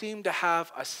all seem to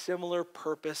have a similar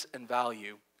purpose and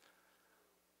value.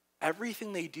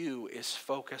 Everything they do is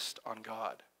focused on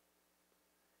God.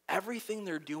 Everything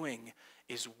they're doing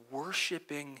is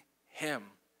worshiping him.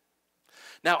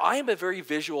 Now, I am a very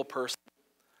visual person.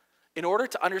 In order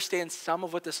to understand some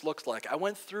of what this looks like, I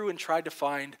went through and tried to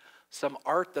find some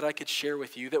art that I could share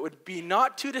with you that would be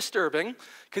not too disturbing,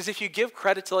 because if you give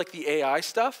credit to like the AI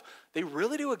stuff, they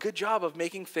really do a good job of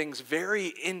making things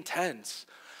very intense.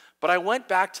 But I went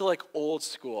back to like old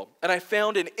school, and I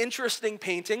found an interesting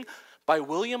painting by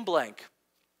William Blank.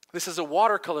 This is a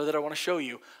watercolor that I want to show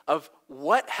you of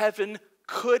what heaven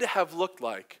could have looked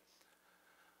like.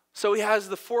 So he has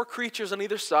the 4 creatures on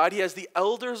either side. He has the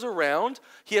elders around.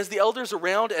 He has the elders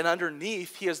around, and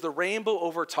underneath, he has the rainbow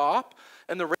over top.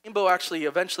 And the rainbow actually,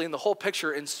 eventually, in the whole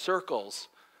picture, encircles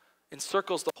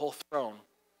the whole throne.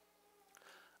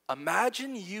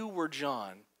 Imagine you were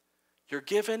John. You're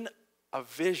given a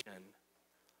vision.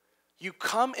 You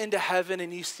come into heaven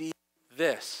and you see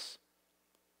this.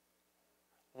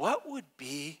 What would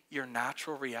be your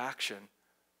natural reaction?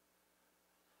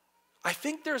 I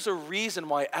think there's a reason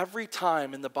why every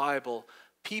time in the Bible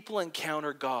people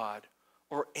encounter God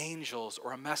or angels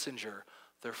or a messenger,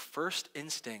 their first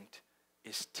instinct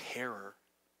is terror.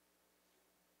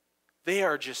 They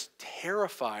are just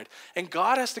terrified. And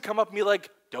God has to come up and be like,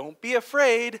 don't be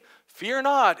afraid. Fear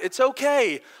not. It's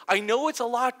okay. I know it's a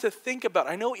lot to think about.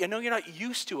 I know you're not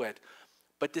used to it.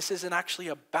 But this isn't actually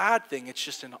a bad thing. It's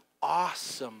just an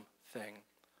awesome thing.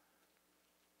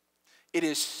 It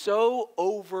is so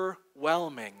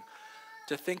overwhelming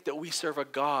to think that we serve a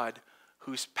God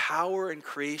whose power and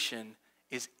creation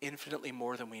is infinitely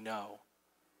more than we know.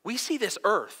 We see this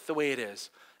earth the way it is,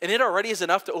 and it already is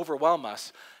enough to overwhelm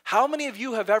us. How many of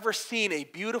you have ever seen a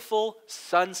beautiful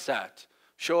sunset?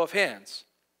 Show of hands.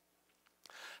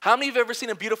 How many of you have ever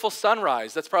seen a beautiful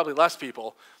sunrise? That's probably less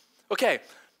people. Okay,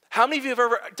 how many of you have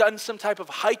ever done some type of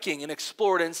hiking and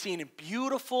explored and seen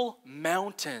beautiful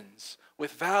mountains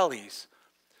with valleys?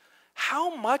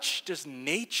 How much does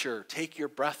nature take your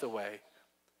breath away?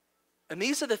 And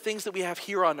these are the things that we have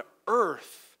here on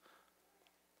earth.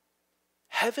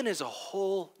 Heaven is a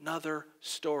whole nother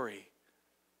story.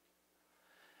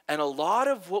 And a lot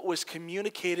of what was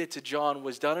communicated to John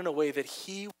was done in a way that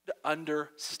he would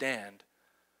understand.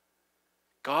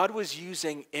 God was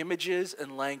using images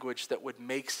and language that would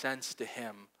make sense to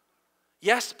him.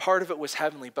 Yes, part of it was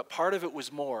heavenly, but part of it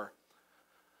was more.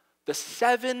 The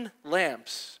 7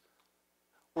 lamps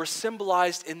were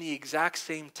symbolized in the exact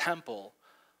same temple.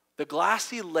 The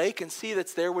glassy lake and sea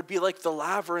that's there would be like the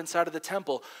laver inside of the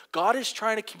temple. God is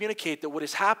trying to communicate that what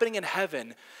is happening in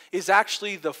heaven is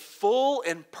actually the full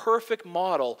and perfect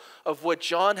model of what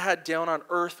John had down on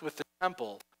earth with the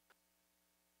temple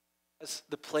as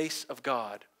the place of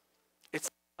God. It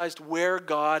symbolized where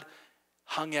God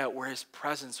hung out, where his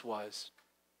presence was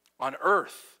on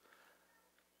earth.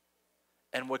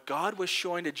 And what God was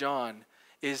showing to John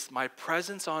is my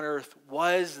presence on earth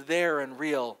was there and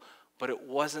real, but it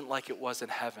wasn't like it was in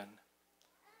heaven.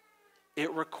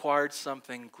 It required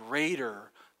something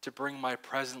greater to bring my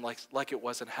presence like it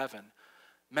was in heaven.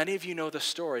 Many of you know the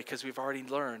story because we've already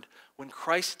learned. When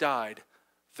Christ died,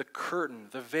 the curtain,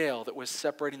 the veil that was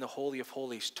separating the Holy of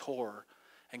Holies tore,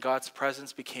 and God's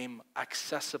presence became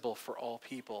accessible for all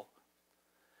people.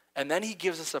 And then he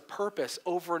gives us a purpose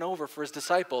over and over for his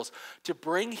disciples to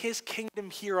bring his kingdom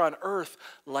here on earth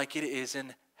like it is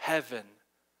in heaven.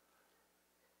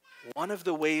 One of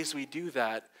the ways we do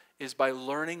that is by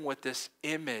learning what this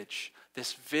image,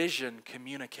 this vision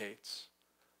communicates,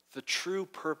 the true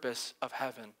purpose of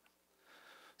heaven.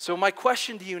 So my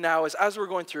question to you now is, as we're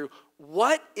going through,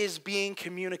 what is being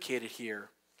communicated here?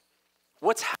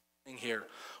 What's happening here?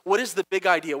 What is the big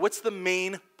idea? What's the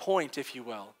main point, if you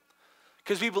will?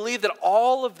 Because we believe that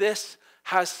all of this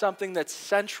has something that's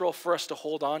central for us to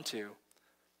hold on to.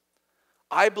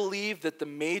 I believe that the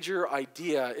major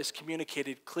idea is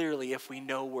communicated clearly if we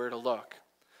know where to look.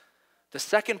 The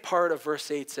second part of verse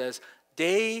 8 says,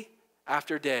 day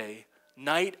after day,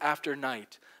 night after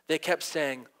night, they kept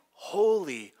saying,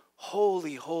 holy,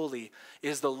 holy, holy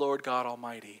is the Lord God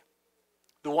Almighty,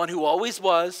 the one who always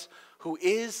was, who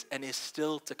is, and is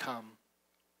still to come.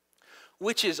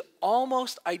 Which is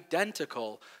almost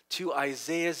identical to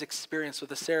Isaiah's experience with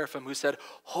the seraphim who said,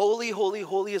 holy, holy,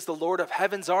 holy is the Lord of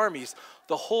heaven's armies.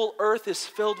 The whole earth is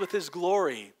filled with his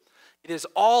glory. It is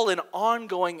all an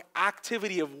ongoing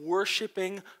activity of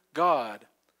worshiping God.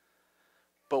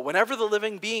 But whenever the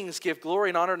living beings give glory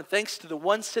and honor and thanks to the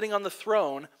one sitting on the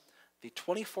throne, the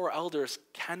 24 elders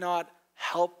cannot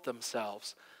help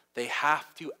themselves. They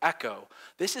have to echo.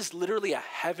 This is literally a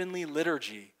heavenly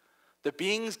liturgy. The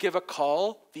beings give a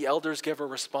call, the elders give a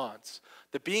response.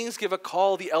 The beings give a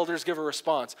call, the elders give a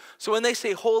response. So when they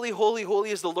say, holy, holy, holy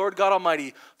is the Lord God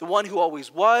Almighty, the one who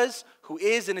always was, who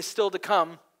is, and is still to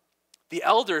come, the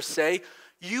elders say,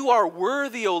 you are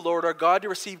worthy, O Lord our God, to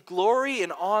receive glory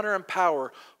and honor and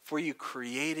power, for you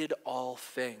created all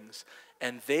things,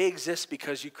 and they exist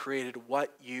because you created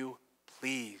what you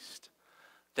pleased.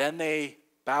 Then they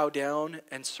bow down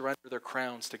and surrender their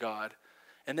crowns to God.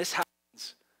 And this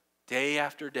happens day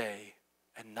after day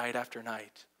and night after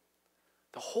night.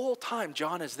 The whole time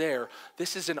John is there,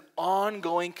 this is an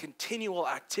ongoing, continual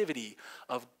activity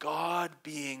of God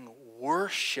being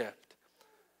worshipped.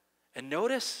 And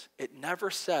notice it never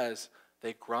says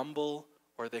they grumble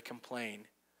or they complain.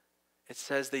 It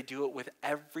says they do it with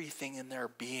everything in their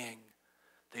being.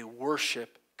 They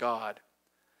worship God.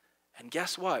 And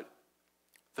guess what?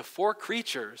 The 4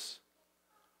 creatures,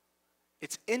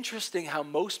 it's interesting how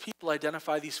most people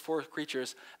identify these 4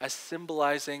 creatures as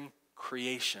symbolizing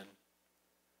creation.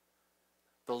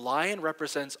 The lion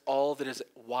represents all that is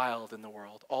wild in the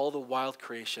world, all the wild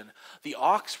creation. The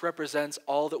ox represents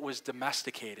all that was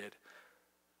domesticated.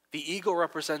 The eagle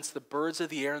represents the birds of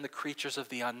the air and the creatures of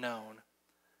the unknown.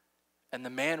 And the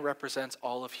man represents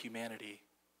all of humanity.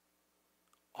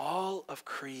 All of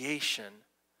creation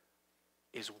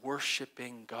is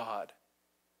worshiping God.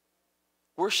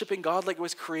 Worshiping God like it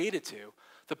was created to.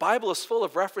 The Bible is full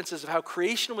of references of how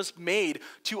creation was made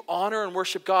to honor and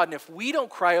worship God. And if we don't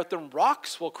cry out, then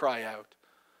rocks will cry out.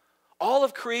 All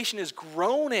of creation is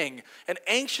groaning and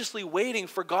anxiously waiting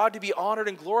for God to be honored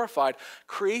and glorified.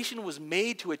 Creation was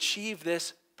made to achieve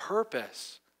this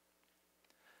purpose.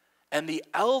 And the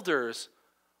elders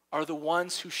are the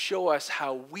ones who show us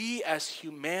how we as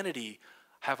humanity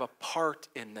have a part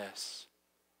in this.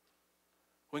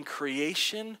 When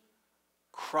creation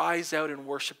cries out in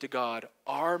worship to God,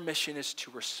 our mission is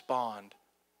to respond.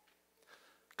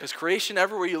 Because creation,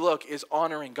 everywhere you look, is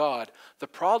honoring God. The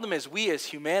problem is we as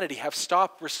humanity have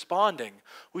stopped responding.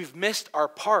 We've missed our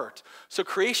part. So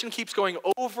creation keeps going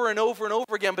over and over and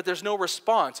over again, but there's no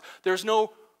response. There's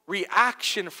no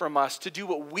reaction from us to do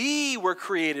what we were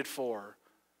created for.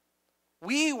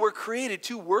 We were created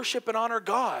to worship and honor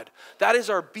God. That is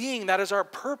our being. That is our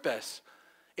purpose.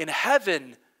 In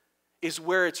heaven, is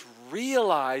where it's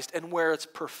realized and where it's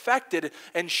perfected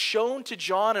and shown to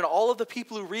John and all of the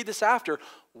people who read this after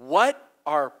what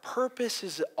our purpose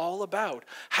is all about,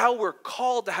 how we're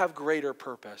called to have greater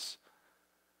purpose.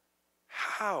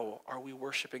 How are we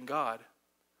worshiping God?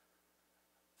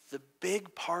 The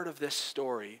big part of this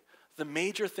story, the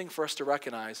major thing for us to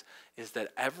recognize is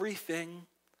that everything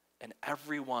and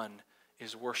everyone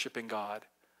is worshiping God.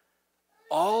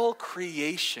 All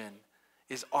creation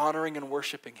is honoring and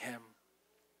worshiping him.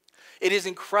 It is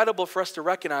incredible for us to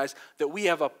recognize that we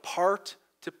have a part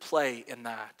to play in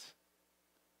that.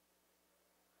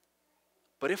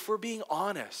 But if we're being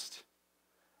honest,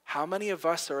 how many of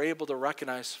us are able to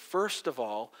recognize, first of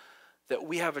all, that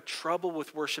we have a trouble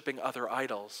with worshiping other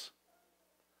idols?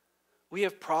 We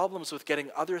have problems with getting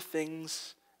other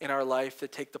things in our life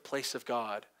that take the place of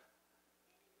God.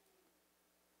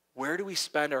 Where do we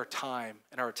spend our time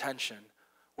and our attention?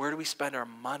 Where do we spend our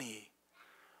money?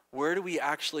 Where do we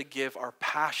actually give our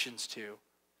passions to?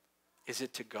 Is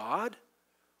it to God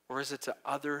or is it to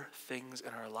other things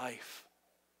in our life?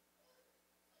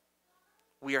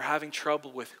 We are having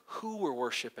trouble with who we're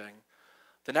worshiping.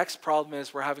 The next problem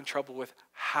is we're having trouble with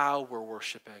how we're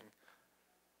worshiping.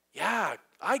 Yeah,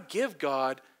 I give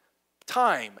God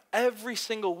time every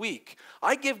single week.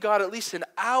 I give God at least an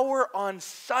hour on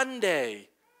Sunday.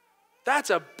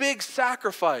 That's a big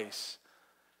sacrifice.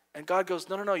 And God goes,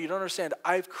 no, you don't understand.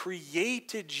 I've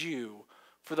created you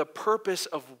for the purpose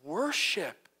of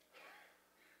worship.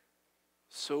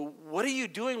 So what are you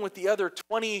doing with the other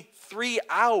 23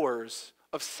 hours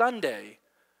of Sunday?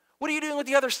 What are you doing with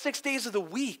the other 6 days of the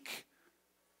week?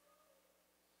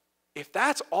 If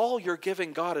that's all you're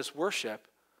giving God as worship,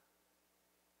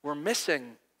 we're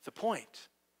missing the point.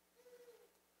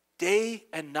 Day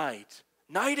and night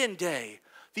and day,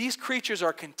 these creatures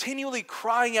are continually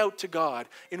crying out to God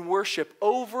in worship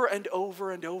over and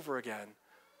over and over again.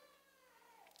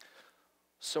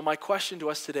 So my question to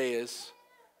us today is,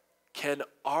 can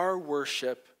our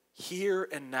worship here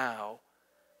and now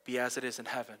be as it is in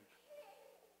heaven?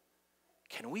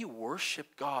 Can we worship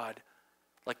God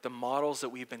like the models that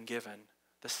we've been given,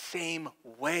 the same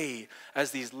way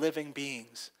as these living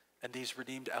beings and these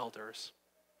redeemed elders?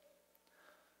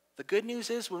 The good news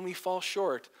is when we fall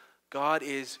short, God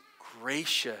is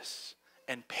gracious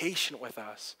and patient with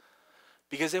us.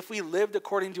 Because if we lived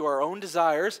according to our own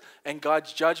desires and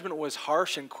God's judgment was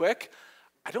harsh and quick,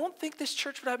 I don't think this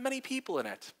church would have many people in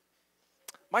it,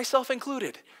 myself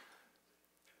included.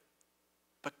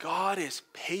 But God is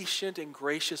patient and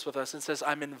gracious with us and says,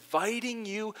 I'm inviting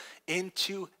you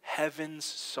into heaven's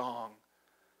song.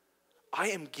 I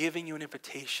am giving you an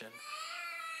invitation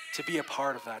to be a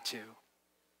part of that too.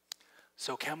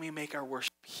 So can we make our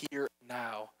worship here and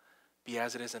now be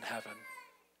as it is in heaven?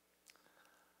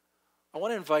 I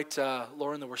want to invite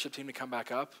Laura and the worship team to come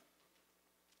back up.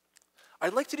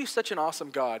 I'd like to do Such an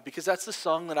Awesome God, because that's the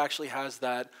song that actually has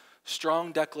that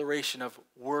strong declaration of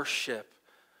worship.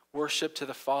 Worship to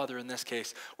the Father in this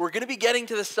case. We're going to be getting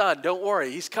to the Son. Don't worry,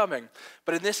 he's coming.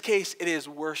 But in this case, it is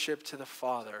worship to the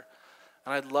Father.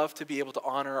 And I'd love to be able to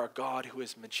honor our God who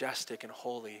is majestic and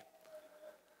holy.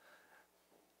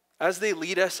 As they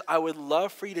lead us, I would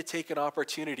love for you to take an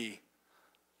opportunity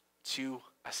to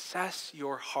assess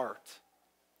your heart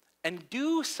and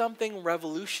do something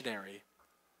revolutionary.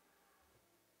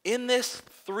 In this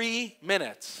 3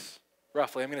 minutes,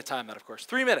 roughly, I'm going to time that, of course,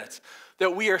 3 minutes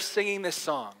that we are singing this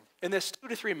song, in this 2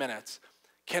 to 3 minutes,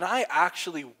 can I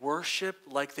actually worship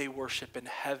like they worship in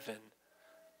heaven?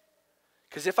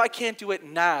 Because if I can't do it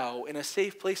now in a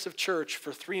safe place of church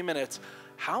for 3 minutes,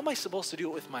 how am I supposed to do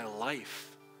it with my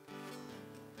life?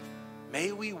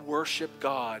 May we worship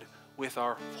God with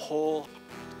our whole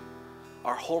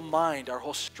mind, our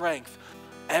whole strength,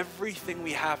 everything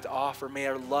we have to offer. May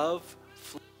our love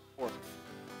flow forth.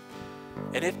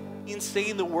 And if it means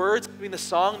singing the words, doing the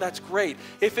song, that's great.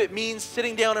 If it means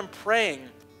sitting down and praying,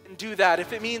 then do that.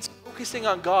 If it means focusing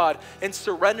on God and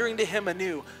surrendering to Him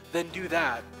anew, then do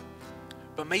that.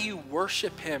 But may you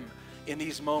worship Him in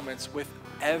these moments with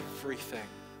everything,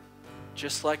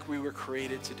 just like we were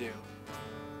created to do.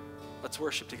 Let's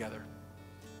worship together.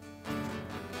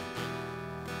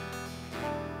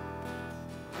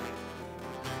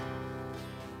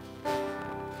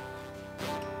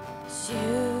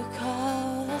 You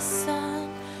call the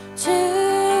sun to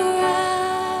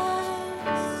rise.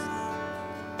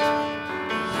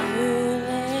 You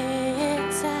lay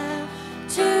it down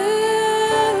to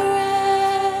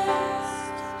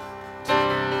rest.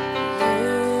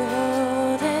 You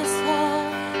hold His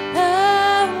heart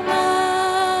of mine.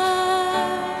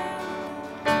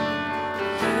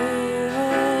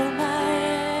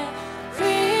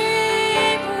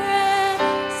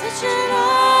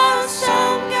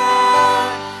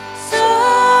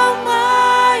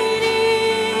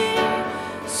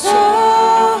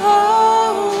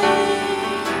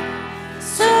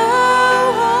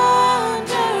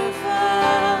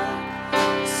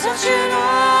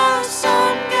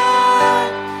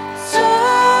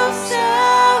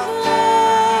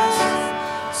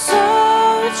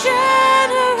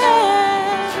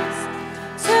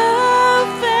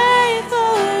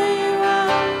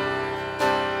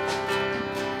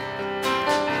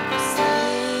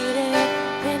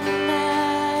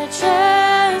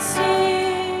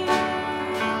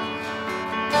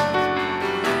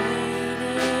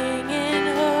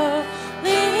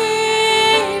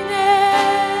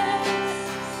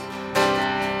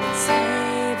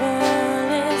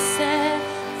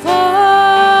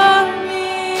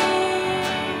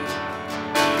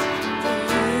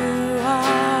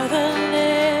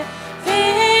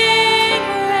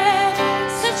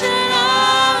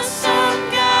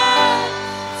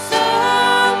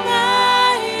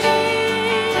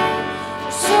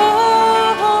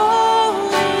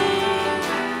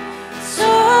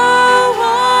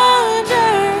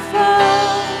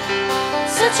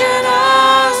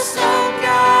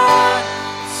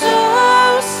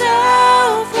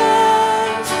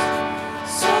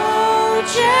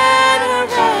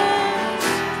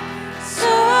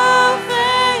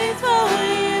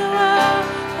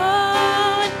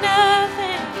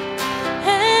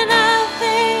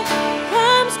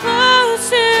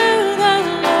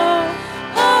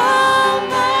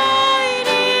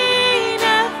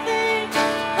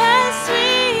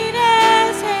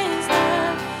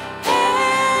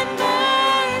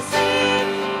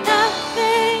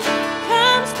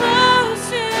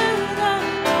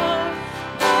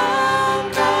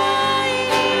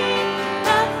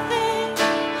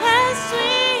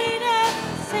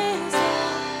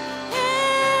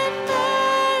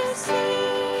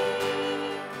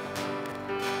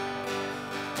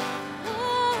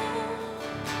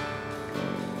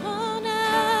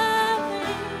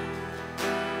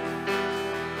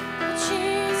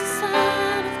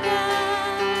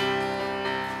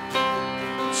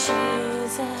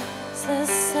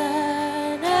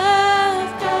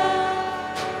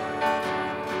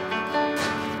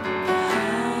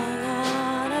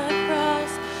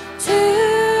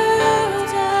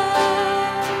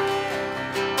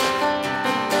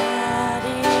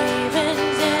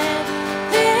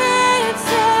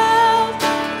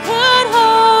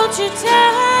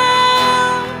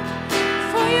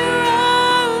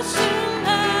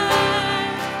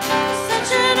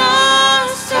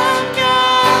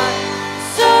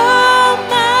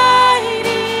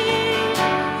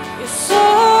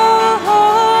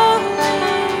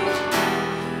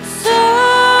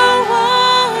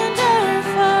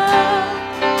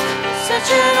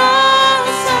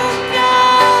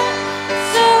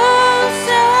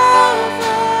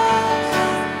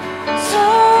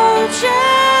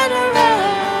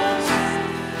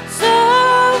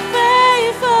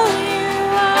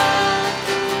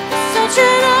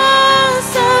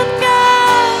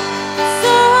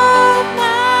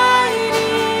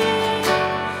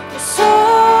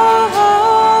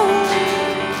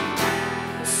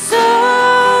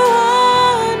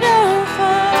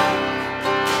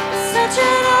 Such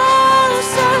an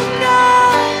awesome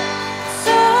God,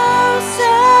 so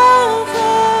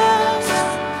selfless,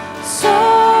 so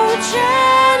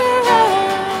generous,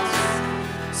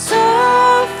 so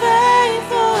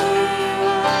faithful you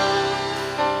are.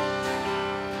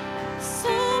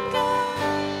 Some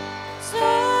God, so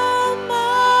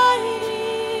mighty,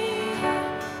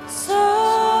 so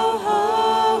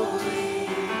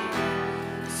holy,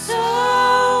 so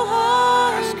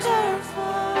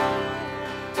wonderful.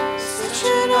 Such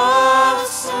an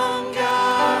awesome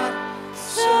God,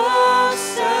 so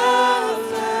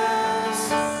selfless,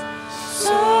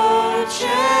 so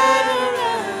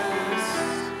generous,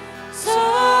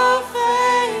 so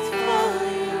faithful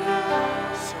you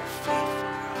are. So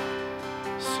faithful, God.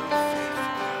 So faithful,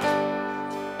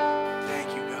 God. Thank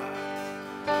you, God.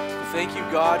 Thank you,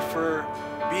 God, for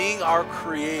being our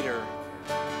creator.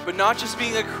 But not just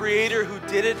being a creator who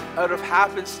did it out of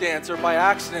happenstance or by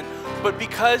accident, but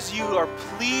because you are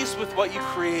pleased with what you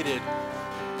created.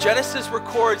 Genesis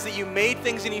records that you made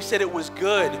things and you said it was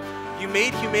good. You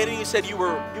made humanity and you said it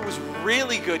was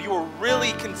really good. You were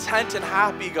really content and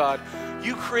happy, God.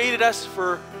 You created us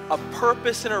for a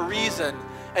purpose and a reason,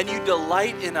 and you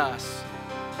delight in us.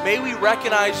 May we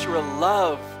recognize your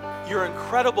love, your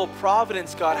incredible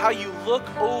providence, God, how you look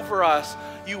over us,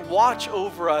 you watch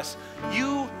over us,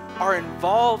 you are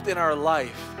involved in our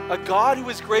life. A God who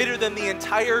is greater than the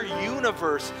entire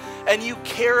universe, and you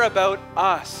care about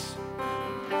us.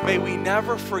 May we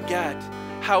never forget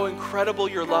how incredible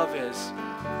your love is,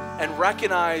 and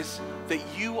recognize that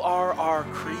you are our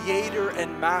creator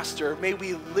and master. May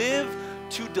we live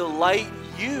to delight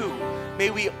you.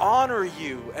 May we honor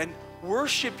you and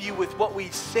worship you with what we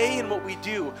say and what we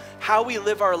do, how we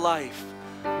live our life.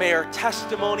 May our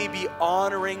testimony be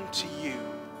honoring to you.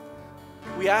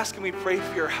 We ask and we pray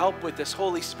for your help with this,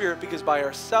 Holy Spirit, because by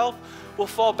ourselves we'll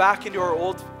fall back into our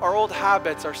old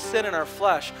habits, our sin and our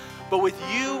flesh. But with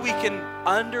you, we can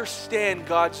understand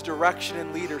God's direction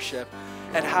and leadership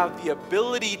and have the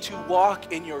ability to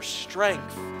walk in your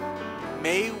strength.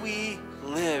 May we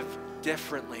live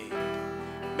differently.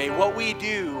 May what we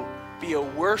do be a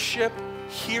worship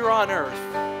here on earth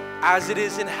as it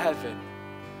is in heaven.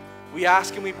 We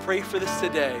ask and we pray for this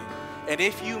today. And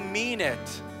if you mean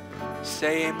it,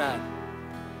 say amen.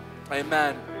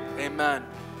 Amen. Amen.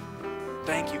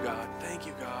 Thank you, God. Thank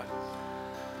you, God.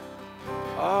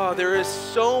 Oh, there is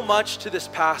so much to this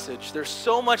passage. There's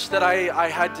so much that I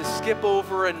had to skip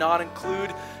over and not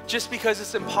include just because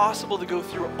it's impossible to go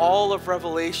through all of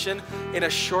Revelation in a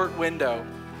short window.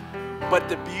 But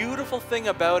the beautiful thing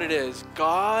about it is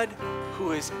God,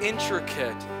 who is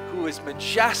intricate, who is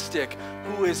majestic,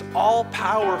 who is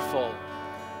all-powerful,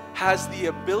 has the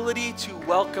ability to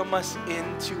welcome us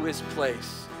into his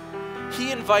place.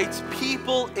 He invites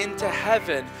people into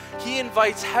heaven. He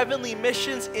invites heavenly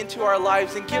missions into our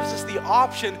lives and gives us the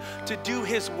option to do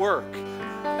his work.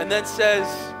 And then says,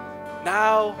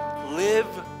 now live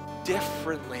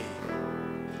differently.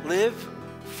 Live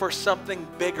for something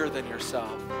bigger than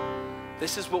yourself.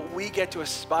 This is what we get to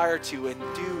aspire to and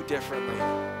do differently.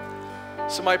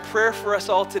 So my prayer for us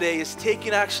all today is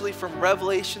taken actually from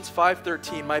Revelations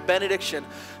 5:13. My benediction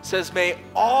says, may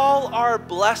all our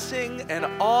blessing and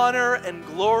honor and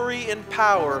glory and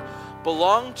power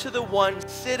belong to the one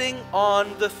sitting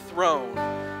on the throne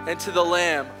and to the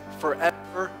Lamb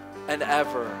forever and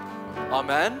ever.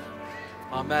 Amen?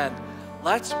 Amen.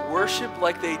 Let's worship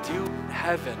like they do in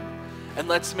heaven. And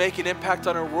let's make an impact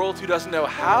on a world who doesn't know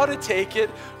how to take it,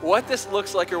 what this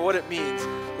looks like, or what it means.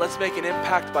 Let's make an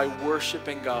impact by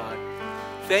worshiping God.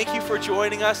 Thank you for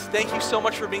joining us. Thank you so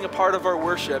much for being a part of our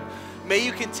worship. May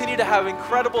you continue to have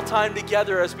incredible time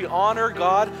together as we honor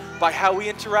God by how we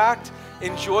interact,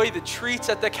 enjoy the treats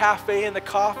at the cafe and the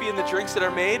coffee and the drinks that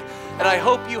are made. And I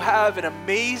hope you have an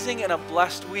amazing and a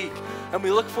blessed week. And we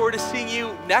look forward to seeing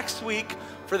you next week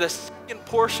for the second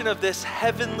portion of this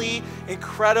heavenly,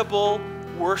 incredible,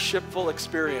 worshipful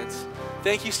experience.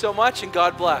 Thank you so much, and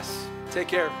God bless. Take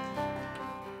care.